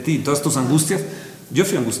 de ti, todas tus angustias, yo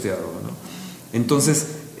fui angustiado, ¿no? Entonces,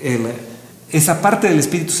 esa parte del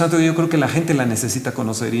Espíritu Santo yo creo que la gente la necesita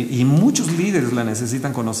conocer y muchos líderes la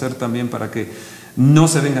necesitan conocer también para que no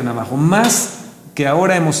se vengan abajo. Más que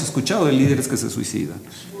ahora hemos escuchado de líderes que se suicidan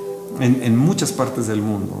en muchas partes del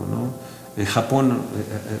mundo, ¿no? En Japón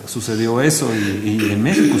sucedió eso y en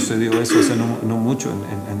México sucedió eso hace no mucho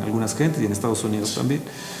en algunas gentes y en Estados Unidos también.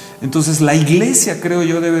 Entonces la iglesia, creo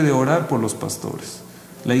yo, debe de orar por los pastores.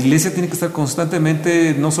 La iglesia tiene que estar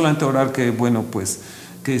constantemente, no solamente orar que, bueno, pues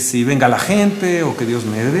que si venga la gente o que Dios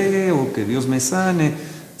me dé o que Dios me sane,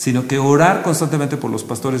 sino que orar constantemente por los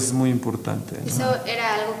pastores es muy importante, ¿no? Eso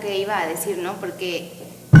era algo que iba a decir, ¿no? Porque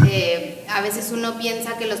a veces uno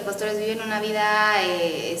piensa que los pastores viven una vida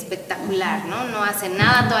espectacular, ¿no? No hacen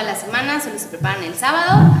nada toda la semana, solo se preparan el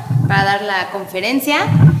sábado para dar la conferencia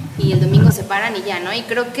y el domingo se paran y ya, ¿no? Y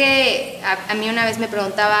creo que a mí una vez me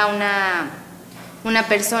preguntaba una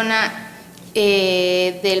persona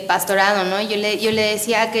del pastorado, ¿no? Yo le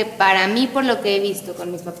decía que para mí, por lo que he visto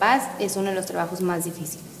con mis papás, es uno de los trabajos más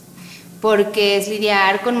difíciles, porque es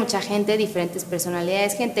lidiar con mucha gente, diferentes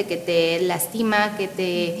personalidades, gente que te lastima, que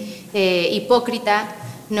te hipócrita,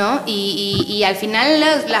 ¿no? Y al final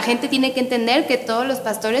la gente tiene que entender que todos los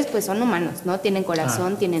pastores pues son humanos, ¿no? Tienen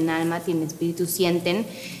corazón, tienen alma, tienen espíritu, sienten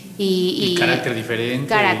y carácter diferente.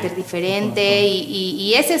 Carácter diferente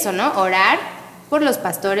y es eso, ¿no? Orar por los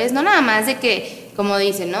pastores, no nada más de que, como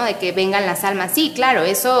dicen, ¿no? De que vengan las almas. Sí, claro,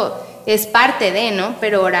 eso es parte de, ¿no?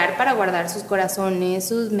 Pero orar para guardar sus corazones,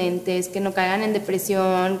 sus mentes, que no caigan en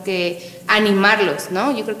depresión, que animarlos,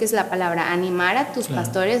 ¿no? Yo creo que es la palabra, animar a tus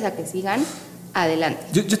pastores a que sigan adelante.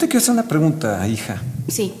 Yo te quiero hacer una pregunta, hija.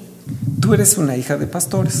 Sí. Tú eres una hija de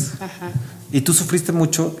pastores. Ajá. Y tú sufriste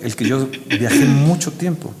mucho el que yo viajé mucho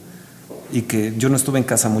tiempo y que yo no estuve en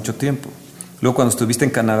casa mucho tiempo. Luego cuando estuviste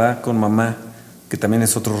en Canadá con mamá, que también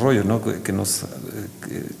es otro rollo, ¿no?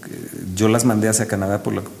 Yo las mandé hacia Canadá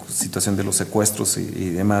por la situación de los secuestros y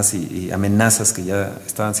demás, y amenazas que ya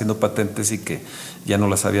estaban siendo patentes y que ya no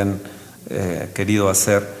las habían querido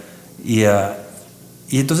hacer. Y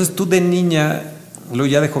entonces tú de niña,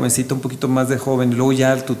 luego ya de jovencita, un poquito más de joven, luego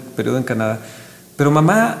ya tu periodo en Canadá. Pero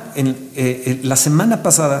mamá, la semana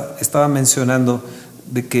pasada estaba mencionando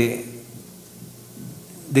de que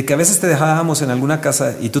a veces te dejábamos en alguna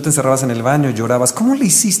casa y tú te encerrabas en el baño, llorabas. ¿Cómo le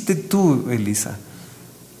hiciste tú, Elisa?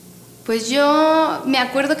 Pues yo me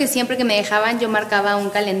acuerdo que siempre que me dejaban yo marcaba un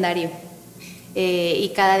calendario y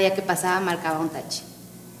cada día que pasaba marcaba un tache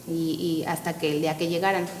y hasta que el día que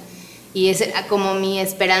llegaran. Y esa era como mi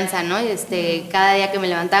esperanza, ¿no? Cada día que me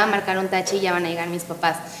levantaba marcar un tache y ya van a llegar mis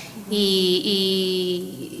papás.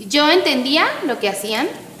 Y yo entendía lo que hacían.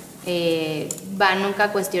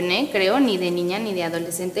 Nunca cuestioné, creo, ni de niña ni de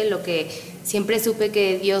adolescente, lo que siempre supe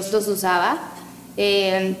que Dios los usaba,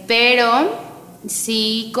 pero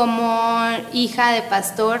sí, como hija de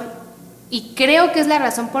pastor, y creo que es la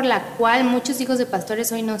razón por la cual muchos hijos de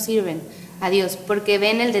pastores hoy no sirven a Dios, porque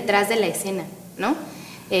ven el detrás de la escena, ¿no?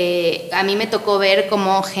 A mí me tocó ver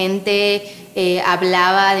cómo gente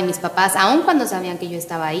hablaba de mis papás, aun cuando sabían que yo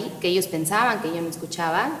estaba ahí, que ellos pensaban que yo no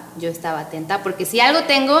escuchaba, yo estaba atenta, porque si algo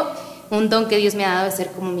tengo, un don que Dios me ha dado es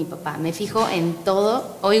ser como mi papá. Me fijo en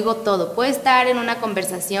todo, oigo todo. Puedo estar en una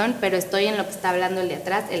conversación, pero estoy en lo que está hablando el de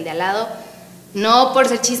atrás, el de al lado. No por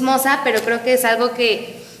ser chismosa, pero creo que es algo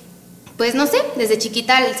que, pues no sé, desde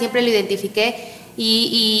chiquita siempre lo identifiqué.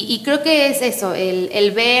 Y creo que es eso,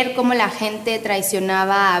 el ver cómo la gente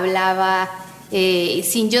traicionaba, hablaba,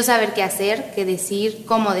 sin yo saber qué hacer, qué decir,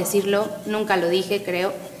 cómo decirlo. Nunca lo dije,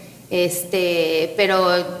 creo. Pero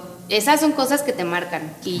esas son cosas que te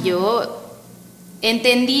marcan. Y yo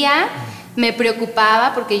entendía, me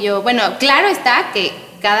preocupaba, porque yo, bueno, claro está que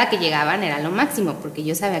cada que llegaban era lo máximo, porque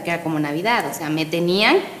yo sabía que era como Navidad, o sea, me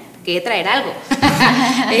tenían que traer algo.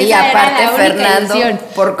 Y aparte Fernando,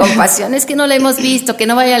 por compasión, es que no la hemos visto, que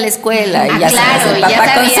no vaya a la escuela. Y ya claro, sabes, el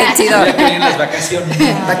papá consentido. Ya que vienen las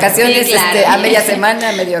vacaciones. Vacaciones, Sí, claro. a media semana,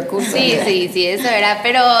 a medio curso. Sí, eso era,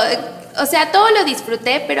 pero, o sea, todo lo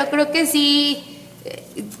disfruté, pero creo que sí,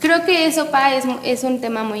 creo que eso, es un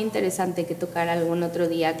tema muy interesante que tocar algún otro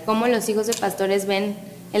día, cómo los hijos de pastores ven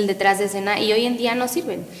el detrás de escena, y hoy en día no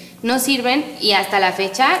sirven, y hasta la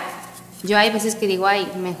fecha, yo hay veces que digo, ay,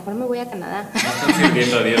 mejor me voy a Canadá. No están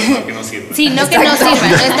sirviendo a Dios, no que no sirven. Sí, no que no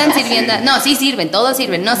sirvan, no están sirviendo, no, sí sirven, todos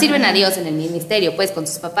sirven, no sirven a Dios en el ministerio, pues, con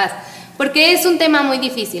sus papás, porque es un tema muy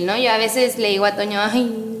difícil, ¿no? Yo a veces le digo a Toño, ay,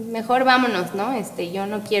 mejor vámonos, ¿no? Yo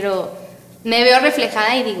no quiero, me veo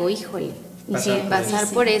reflejada y digo, híjole, y si pasar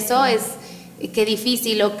por eso es, qué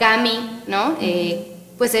difícil, o Cami, ¿no?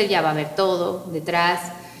 Pues él ya va a ver todo detrás,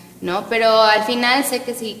 ¿no? Pero al final sé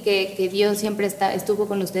que sí, que Dios siempre estuvo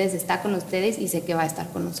con ustedes, está con ustedes, y sé que va a estar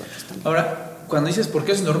con nosotros también. Ahora, cuando dices por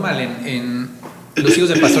qué es normal, en los hijos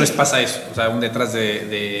de pastores pasa eso, o sea, un detrás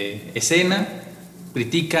de escena,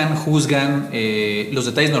 critican, juzgan los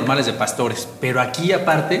detalles normales de pastores, pero aquí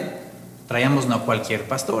aparte traíamos no cualquier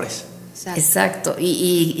pastores. Exacto,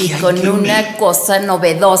 y con una cosa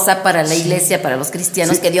novedosa para la iglesia, para los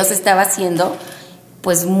cristianos, que Dios estaba haciendo,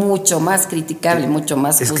 pues mucho más criticable, mucho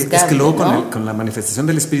más juzgable. Es que luego, ¿no? con la manifestación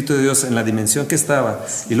del Espíritu de Dios en la dimensión que estaba,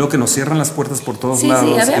 y luego que nos cierran las puertas por todos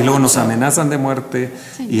lados, y luego nos amenazan de muerte,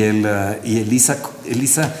 y Elisa,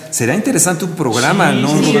 será interesante un programa,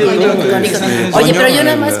 ¿no? Oye, pero yo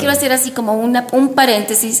nada más quiero hacer así como un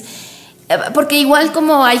paréntesis, porque igual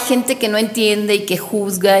como hay gente que no entiende y que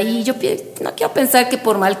juzga, y yo no quiero pensar que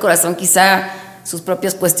por mal corazón, quizá sus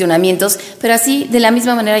propios cuestionamientos, pero así de la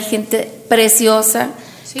misma manera hay gente preciosa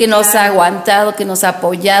que nos ha aguantado, que nos ha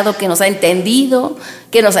apoyado, que nos ha entendido,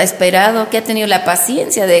 que nos ha esperado, que ha tenido la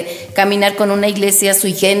paciencia de caminar con una iglesia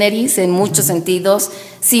sui generis en muchos sentidos,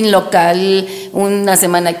 sin local, una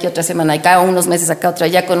semana aquí, otra semana acá, unos meses acá, otra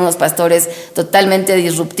allá, con unos pastores totalmente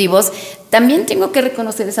disruptivos. También tengo que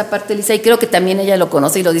reconocer esa parte, Lisa, y creo que también ella lo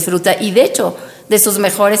conoce y lo disfruta, y de hecho, de sus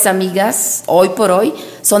mejores amigas, hoy por hoy,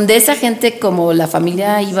 son de esa gente como la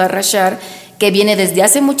familia Ibarrachar, que viene desde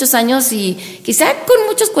hace muchos años y quizá con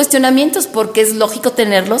muchos cuestionamientos, porque es lógico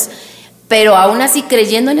tenerlos, pero aún así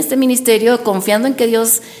creyendo en este ministerio, confiando en que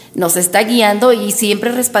Dios nos está guiando y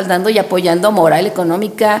siempre respaldando y apoyando moral,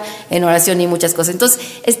 económica, en oración y muchas cosas. Entonces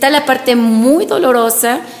está la parte muy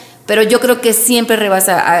dolorosa, pero yo creo que siempre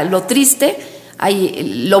rebasa a lo triste,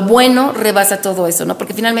 lo bueno rebasa todo eso, ¿no?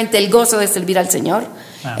 Porque finalmente el gozo de servir al Señor,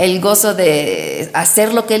 el gozo de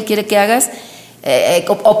hacer lo que Él quiere que hagas,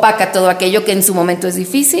 opaca todo aquello que en su momento es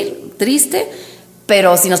difícil, triste,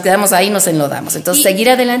 pero si nos quedamos ahí nos enlodamos. Entonces seguir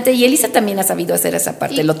adelante, y Elisa también ha sabido hacer esa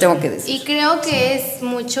parte, lo tengo que decir. Y creo que es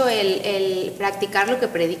mucho el practicar lo que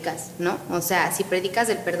predicas, ¿no? O sea, si predicas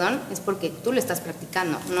el perdón es porque tú lo estás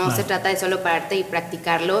practicando, no se trata de solo pararte y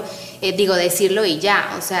practicarlo, decirlo y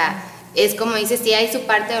ya, o sea, es como dices, sí hay su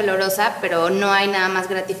parte dolorosa, pero no hay nada más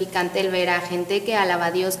gratificante el ver a gente que alaba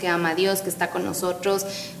a Dios, que ama a Dios, que está con nosotros.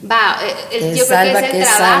 Yo creo que es el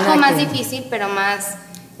trabajo más difícil, pero más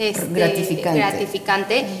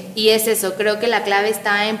gratificante. Y es eso, creo que la clave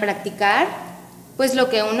está en practicar pues lo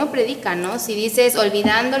que uno predica, ¿no? Si dices,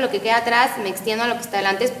 olvidando lo que queda atrás, me extiendo a lo que está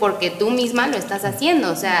delante, es porque tú misma lo estás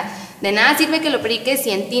haciendo. O sea, de nada sirve que lo prediques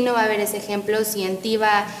si en ti no va a haber ese ejemplo, si en ti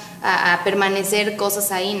va a permanecer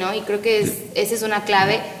cosas ahí, ¿no? Y creo que esa es una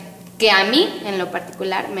clave que a mí, en lo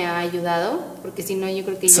particular, me ha ayudado, porque si no, yo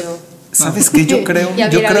creo que ¿Sabes qué? Yo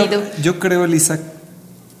creo, Elisa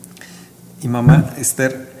y mamá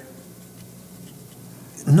Esther,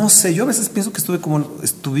 no sé, yo a veces pienso que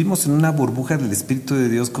estuvimos en una burbuja del Espíritu de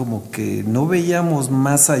Dios, como que no veíamos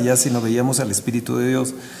más allá, sino veíamos al Espíritu de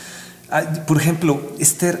Dios. Por ejemplo,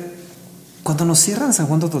 Esther, cuando nos cierran San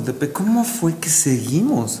Juan de Toltepec, ¿cómo fue que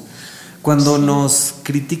seguimos? Cuando nos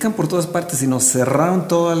critican por todas partes y nos cerraron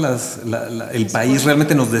el país,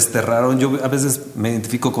 realmente nos desterraron. Yo a veces me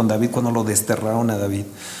identifico con David cuando lo desterraron a David,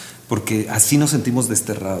 porque así nos sentimos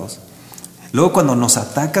desterrados. Luego cuando nos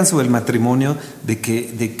atacan sobre el matrimonio, de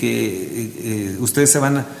que ustedes se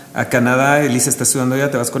van a Canadá, Elisa está estudiando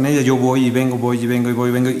allá, te vas con ella, yo voy y vengo,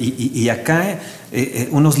 y acá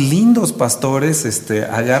unos lindos pastores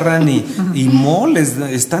agarran y moles,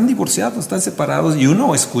 están divorciados, están separados, y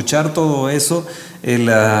uno escuchar todo eso,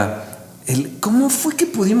 ¿cómo fue que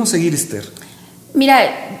pudimos seguir, Esther? Mira,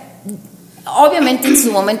 obviamente en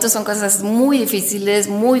su momento son cosas muy difíciles,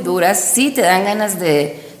 muy duras, sí te dan ganas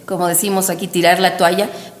de, como decimos aquí, tirar la toalla,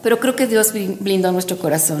 pero creo que Dios blindó nuestro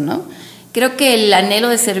corazón, ¿no? Creo que el anhelo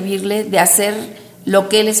de servirle, de hacer lo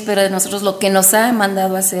que Él espera de nosotros, lo que nos ha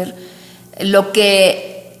mandado a hacer, lo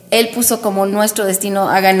que Él puso como nuestro destino,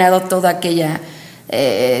 ha ganado toda aquella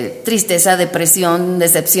tristeza, depresión,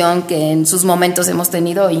 decepción que en sus momentos hemos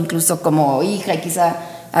tenido, incluso como hija y quizá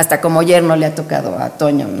hasta como yerno le ha tocado a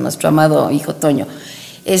Toño, nuestro amado hijo Toño.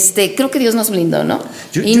 Creo que Dios nos blindó, ¿no?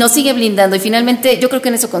 Y nos sigue blindando. Y finalmente, yo creo que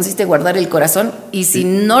en eso consiste guardar el corazón. Y si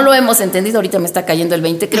no lo hemos entendido, ahorita me está cayendo el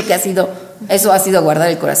 20, creo que eso ha sido guardar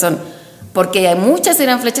el corazón. Porque muchas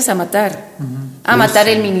eran flechas a matar. A matar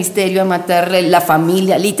el ministerio, a matar la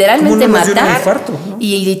familia, literalmente matar. Infarto, ¿no?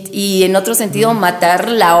 Y en otro sentido, matar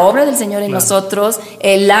la obra del Señor en nosotros,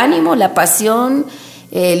 el ánimo, la pasión,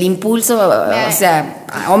 el impulso, o sea,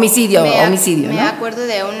 homicidio, ¿no? Me acuerdo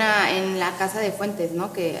de una en la casa de Fuentes,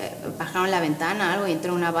 ¿no? Que bajaron la ventana, algo, y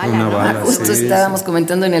entró una bala, ¿no? Bala, justo estábamos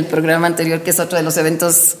comentando en el programa anterior que es otro de los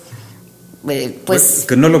eventos, pues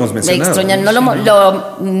que no lo hemos mencionado. Me extraña,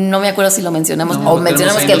 no me acuerdo si lo mencionamos o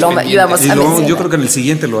mencionamos que lo íbamos a mencionar. Yo creo que en el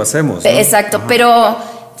siguiente lo hacemos, ¿no? Exacto, pero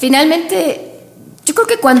finalmente yo creo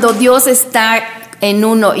que cuando Dios está en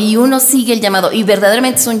uno y uno sigue el llamado y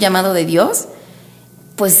verdaderamente es un llamado de Dios,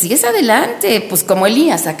 pues sigues adelante, pues como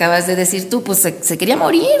Elías, acabas de decir tú, pues se quería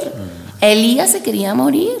morir. Elías se quería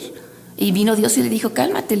morir. Y vino Dios y le dijo,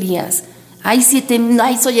 cálmate, Elías. Ay,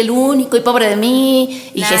 soy el único y pobre de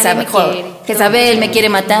mí. Y Jezabel me quiere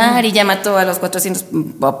matar y ya mató a los 400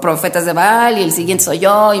 profetas de Baal y el siguiente soy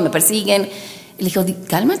yo y me persiguen. Y le dijo,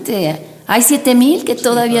 cálmate. Hay 7,000 que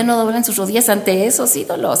todavía no doblan sus rodillas ante esos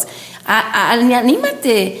ídolos.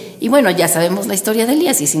 Anímate. Y bueno, ya sabemos la historia de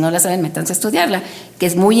Elías, y si no la saben, métanse a estudiarla, que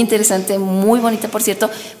es muy interesante, muy bonita, por cierto.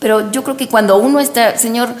 Pero yo creo que cuando uno está,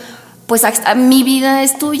 Señor, pues mi vida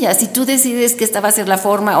es tuya. Si tú decides que esta va a ser la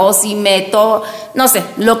forma, o si no sé,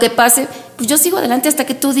 lo que pase, pues yo sigo adelante hasta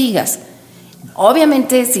que tú digas.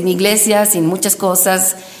 Obviamente, sin iglesia, sin muchas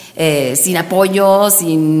cosas, sin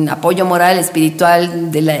apoyo moral,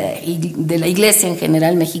 espiritual de la iglesia en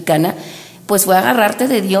general mexicana, pues fue agarrarte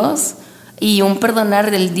de Dios y un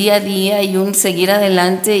perdonar del día a día y un seguir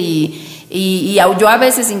adelante y yo a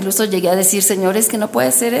veces incluso llegué a decir, Señor, es que no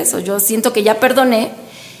puede ser eso, yo siento que ya perdoné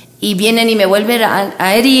y vienen y me vuelven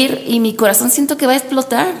a herir y mi corazón siento que va a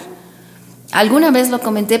explotar. Alguna vez lo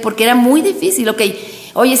comenté porque era muy difícil,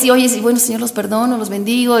 oye, sí, bueno, Señor, los perdono, los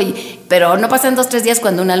bendigo, pero no pasan 2-3 días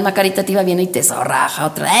cuando un alma caritativa viene y te zorraja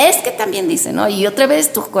otra vez, que también dice, ¿no? Y otra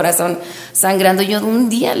vez tu corazón sangrando. Yo un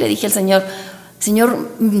día le dije al Señor,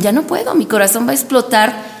 ya no puedo, mi corazón va a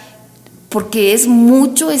explotar, porque es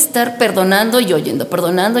mucho estar perdonando y oyendo,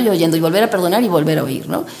 y volver a perdonar y volver a oír,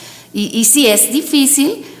 ¿no? Y sí, es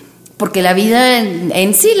difícil, porque la vida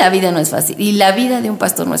en sí, la vida no es fácil, y la vida de un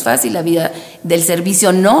pastor no es fácil, la vida del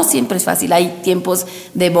servicio no siempre es fácil. Hay tiempos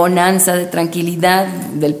de bonanza, de tranquilidad,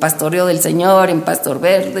 del pastoreo del Señor, en Pastor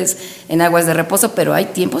Verdes, en Aguas de Reposo, pero hay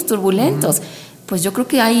tiempos turbulentos. Pues yo creo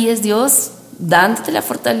que ahí es Dios dándote la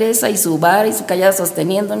fortaleza y su vara y su callado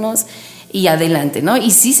sosteniéndonos y adelante, ¿no? Y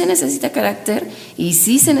sí se necesita carácter y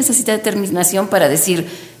sí se necesita determinación para decir,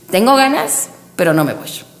 tengo ganas, pero no me voy,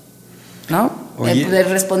 ¿no? Oye,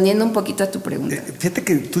 respondiendo un poquito a tu pregunta. Fíjate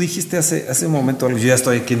que tú dijiste hace un momento algo, yo ya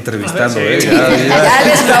estoy aquí entrevistando. Ya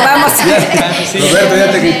les probamos. Roberto,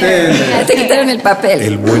 ya te quité. Ya te quitaron el papel.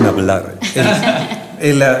 El buen hablar.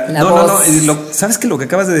 Sabes que lo que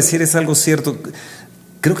acabas de decir es algo cierto.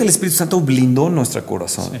 Creo que el Espíritu Santo blindó nuestro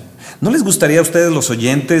corazón. Sí. ¿No les gustaría a ustedes, los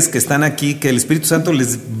oyentes que están aquí, que el Espíritu Santo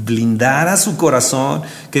les blindara su corazón,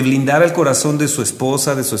 que blindara el corazón de su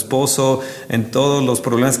esposa, de su esposo, en todos los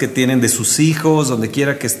problemas que tienen, de sus hijos, donde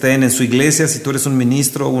quiera que estén, en su iglesia, si tú eres un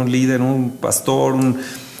ministro, un líder, un pastor, un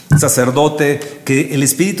sacerdote, que el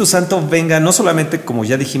Espíritu Santo venga, no solamente, como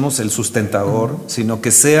ya dijimos, el sustentador, sino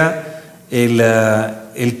que sea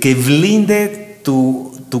el que blinde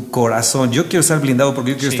tu corazón. Yo quiero estar blindado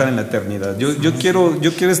porque yo quiero estar en la eternidad. Yo quiero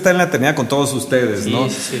estar en la eternidad con todos ustedes, ¿no?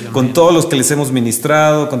 Con todos los que les hemos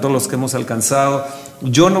ministrado, con todos los que hemos alcanzado.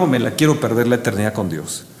 Yo no me la quiero perder la eternidad con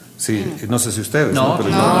Dios. Sí, no sé si ustedes. No.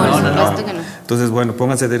 Entonces, bueno,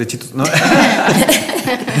 pónganse derechitos. ¿No?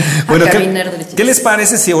 Bueno, ¿qué les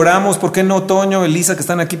parece si oramos? ¿Por qué no, Toño, Elisa, que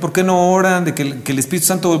están aquí? ¿Por qué no oran de que el Espíritu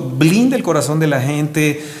Santo blinde el corazón de la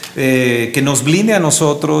gente, que nos blinde a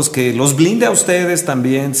nosotros, que los blinde a ustedes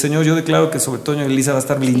también? Señor, yo declaro que sobre Toño y Elisa va a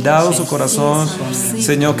estar blindado su corazón.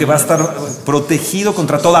 Señor, que va a estar protegido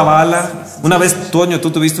contra toda bala. Una vez, Toño,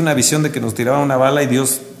 tú tuviste una visión de que nos tiraban una bala y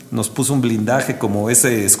Dios nos puso un blindaje como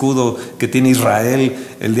ese escudo que tiene Israel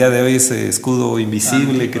el día de hoy, ese escudo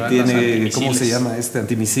invisible que tiene, ¿cómo se llama?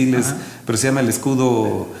 Antimisiles, ajá. Pero se llama el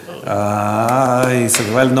escudo, ay, se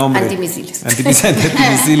me va el nombre. Antimisiles.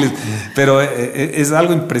 Antimisiles. Pero es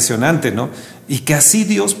algo impresionante, ¿no? Y que así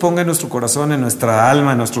Dios ponga en nuestro corazón, en nuestra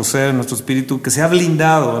alma, en nuestro ser, en nuestro espíritu, que sea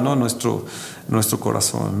blindado, ¿no? Nuestro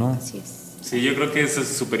corazón, ¿no? Así es. Sí, yo creo que eso es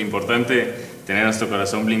súper importante, tener nuestro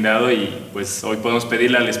corazón blindado, y pues hoy podemos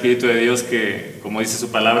pedirle al Espíritu de Dios que, como dice su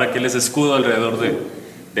palabra, que Él es escudo alrededor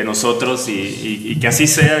de nosotros, y que así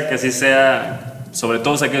sea sobre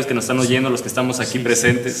todos aquellos que nos están oyendo, los que estamos aquí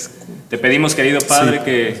presentes. Te pedimos, querido Padre,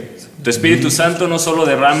 que tu Espíritu Santo no solo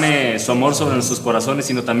derrame su amor sobre nuestros corazones,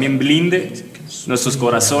 sino también blinde nuestros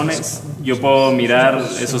corazones. Yo puedo mirar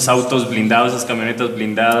esos autos blindados, esas camionetas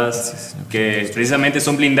blindadas, que precisamente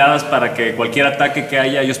son blindadas para que cualquier ataque que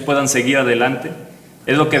haya, ellos puedan seguir adelante.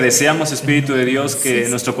 Es lo que deseamos, Espíritu de Dios, que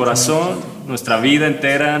nuestro corazón, nuestra vida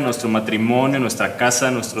entera, nuestro matrimonio, nuestra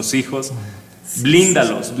casa, nuestros hijos,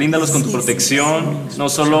 blíndalos con tu protección, no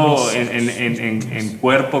solo en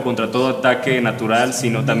cuerpo contra todo ataque natural,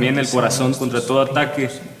 sino también el corazón contra todo ataque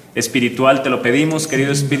espiritual. Te lo pedimos,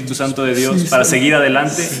 querido Espíritu Santo de Dios, para seguir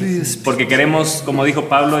adelante, porque queremos, como dijo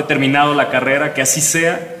Pablo, he terminado la carrera, que así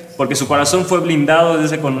sea, porque su corazón fue blindado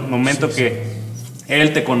desde ese momento que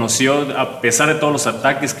Él te conoció, a pesar de todos los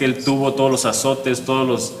ataques que Él tuvo, todos los azotes,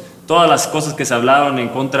 todas las cosas que se hablaron en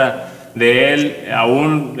contra de Él,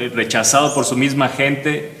 aún rechazado por su misma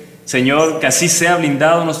gente. Señor, que así sea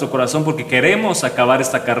blindado nuestro corazón, porque queremos acabar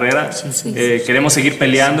esta carrera, queremos seguir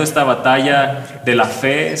peleando esta batalla de la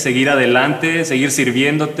fe, seguir adelante, seguir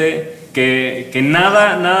sirviéndote, que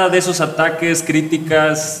nada de esos ataques,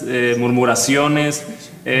 críticas, murmuraciones,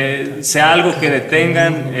 sea algo que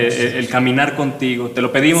detengan el caminar contigo. Te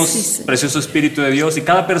lo pedimos, precioso Espíritu de Dios, y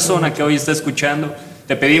cada persona que hoy está escuchando,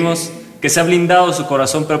 te pedimos que sea blindado su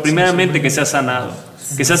corazón, pero primeramente que sea sanado.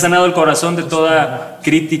 Que sea sanado el corazón de toda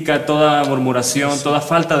crítica, toda murmuración, toda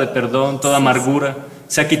falta de perdón, toda amargura.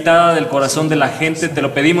 Sea quitada del corazón de la gente. Te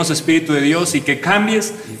lo pedimos, Espíritu de Dios, y que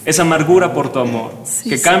cambies esa amargura por tu amor.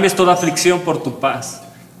 Que cambies toda aflicción por tu paz.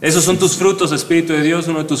 Esos son tus frutos, Espíritu de Dios.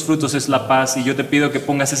 Uno de tus frutos es la paz, y yo te pido que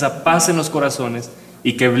pongas esa paz en los corazones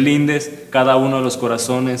y que blindes cada uno de los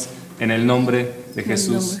corazones en el nombre de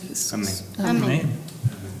Jesús. Amén. Amén.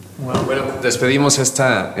 Bueno, despedimos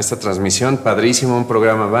esta transmisión, padrísimo, un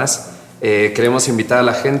programa más. Queremos invitar a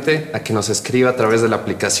la gente a que nos escriba a través de la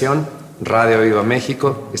aplicación Radio Aviva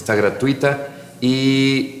México, está gratuita,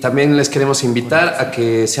 y también les queremos invitar a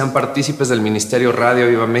que sean partícipes del Ministerio Radio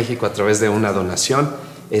Aviva México a través de una donación.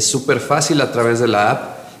 Es súper fácil a través de la app,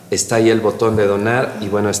 está ahí el botón de donar, y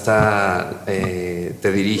bueno,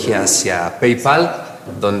 te dirige hacia PayPal,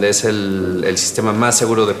 donde es el sistema más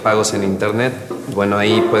seguro de pagos en internet. Bueno,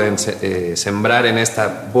 ahí pueden sembrar en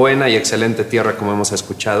esta buena y excelente tierra, como hemos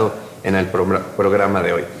escuchado en el programa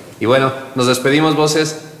de hoy. Y bueno, nos despedimos,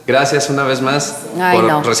 voces. Gracias una vez más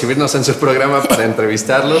por recibirnos en su programa para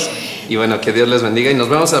entrevistarlos, y bueno, que Dios les bendiga, y nos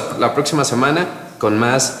vemos la próxima semana con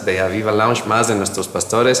más de AvivaLounge, más de nuestros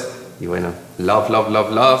pastores. Y bueno, love.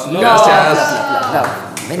 Gracias.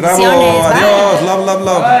 Bendiciones. Bravo, adiós,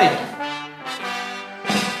 love. Bye.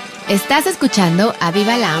 Estás escuchando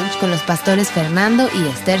AvivaLounge con los pastores Fernando y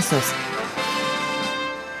Esther Sosa.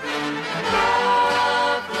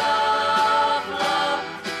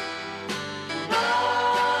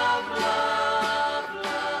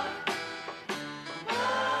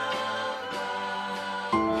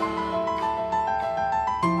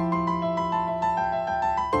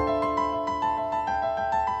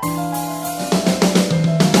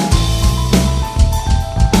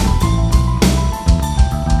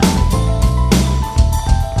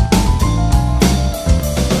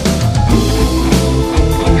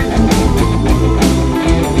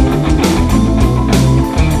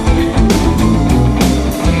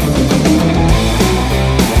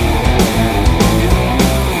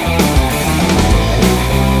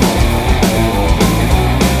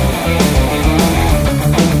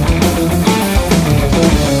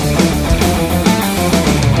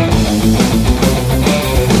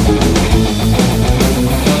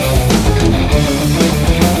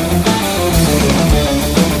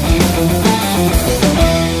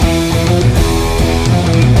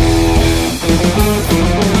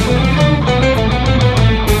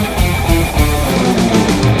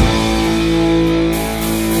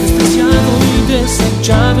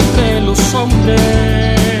 Entre los hombres,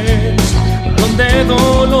 donde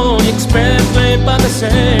dolor y experto en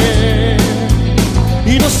padecer,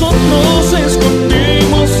 y nosotros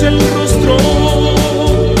escondimos el rostro,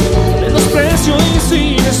 menosprecio y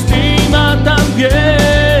sin estima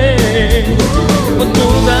también.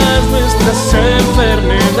 muchas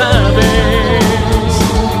enfermedades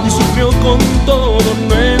y sufrió con todo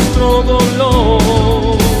nuestro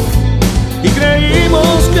dolor. Y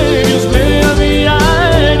creímos que Dios le había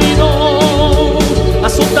herido,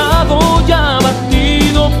 azotado y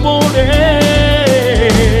abatido por él.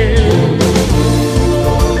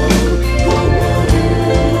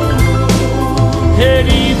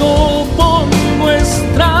 Herido por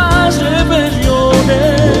nuestras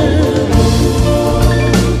rebeliones,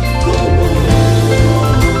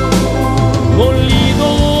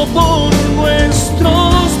 molido por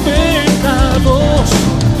nuestros pecados,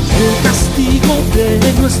 el castigo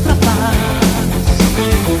de nuestra paz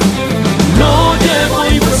lo llevó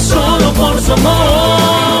y fue solo por su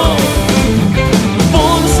amor,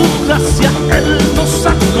 por su gracia Él nos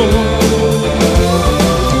sacó,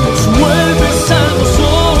 por su muerte salvo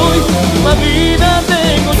soy, la vida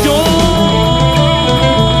tengo yo.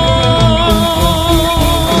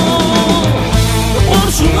 Por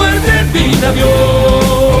su muerte vida dio,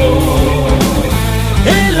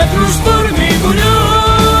 en la cruz por mí murió,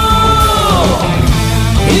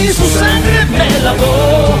 y su sangre me lavó,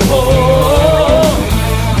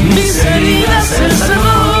 mis heridas Él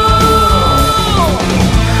sanó.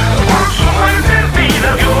 Por su muerte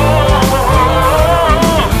vida dio,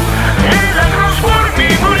 en la cruz por mí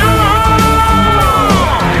murió,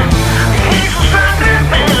 y su sangre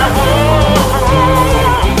me lavó,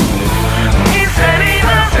 mis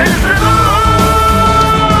heridas Él sanó.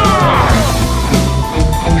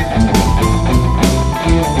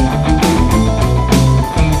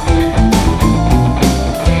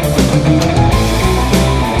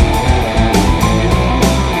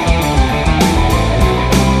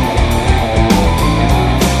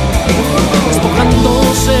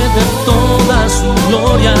 Despojándose de toda su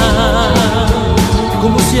gloria,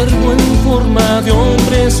 como siervo en forma de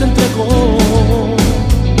hombre se entregó,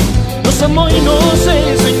 nos amó y nos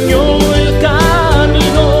enseñó el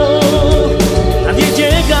camino. Nadie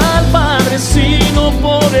llega al Padre sino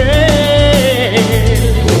por Él.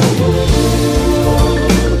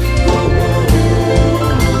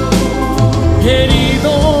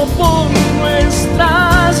 Herido por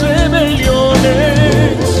nuestras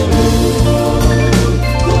rebeliones,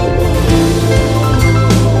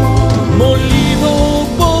 molido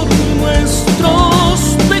por nuestros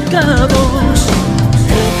pecados,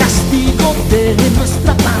 el castigo de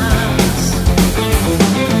nuestra paz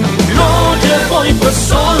lo llevó y fue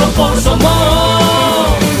solo por su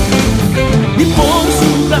amor, y por su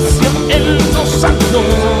gracia Él nos sanó.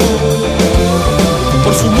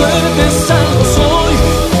 Por su muerte salvo soy,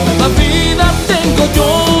 la vida tengo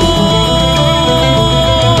yo.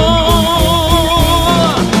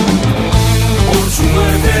 Por su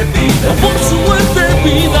muerte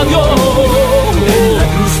vida dio, en la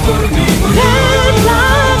cruz por mí murió, en la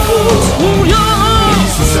cruz murió, y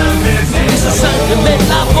su sangre me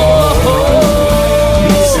lavó,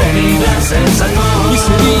 mis heridas Él sanó, mis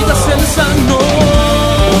heridas Él sanó.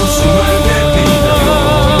 Por su muerte vida dio,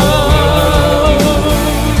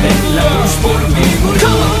 en la cruz por mí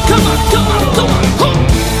murió.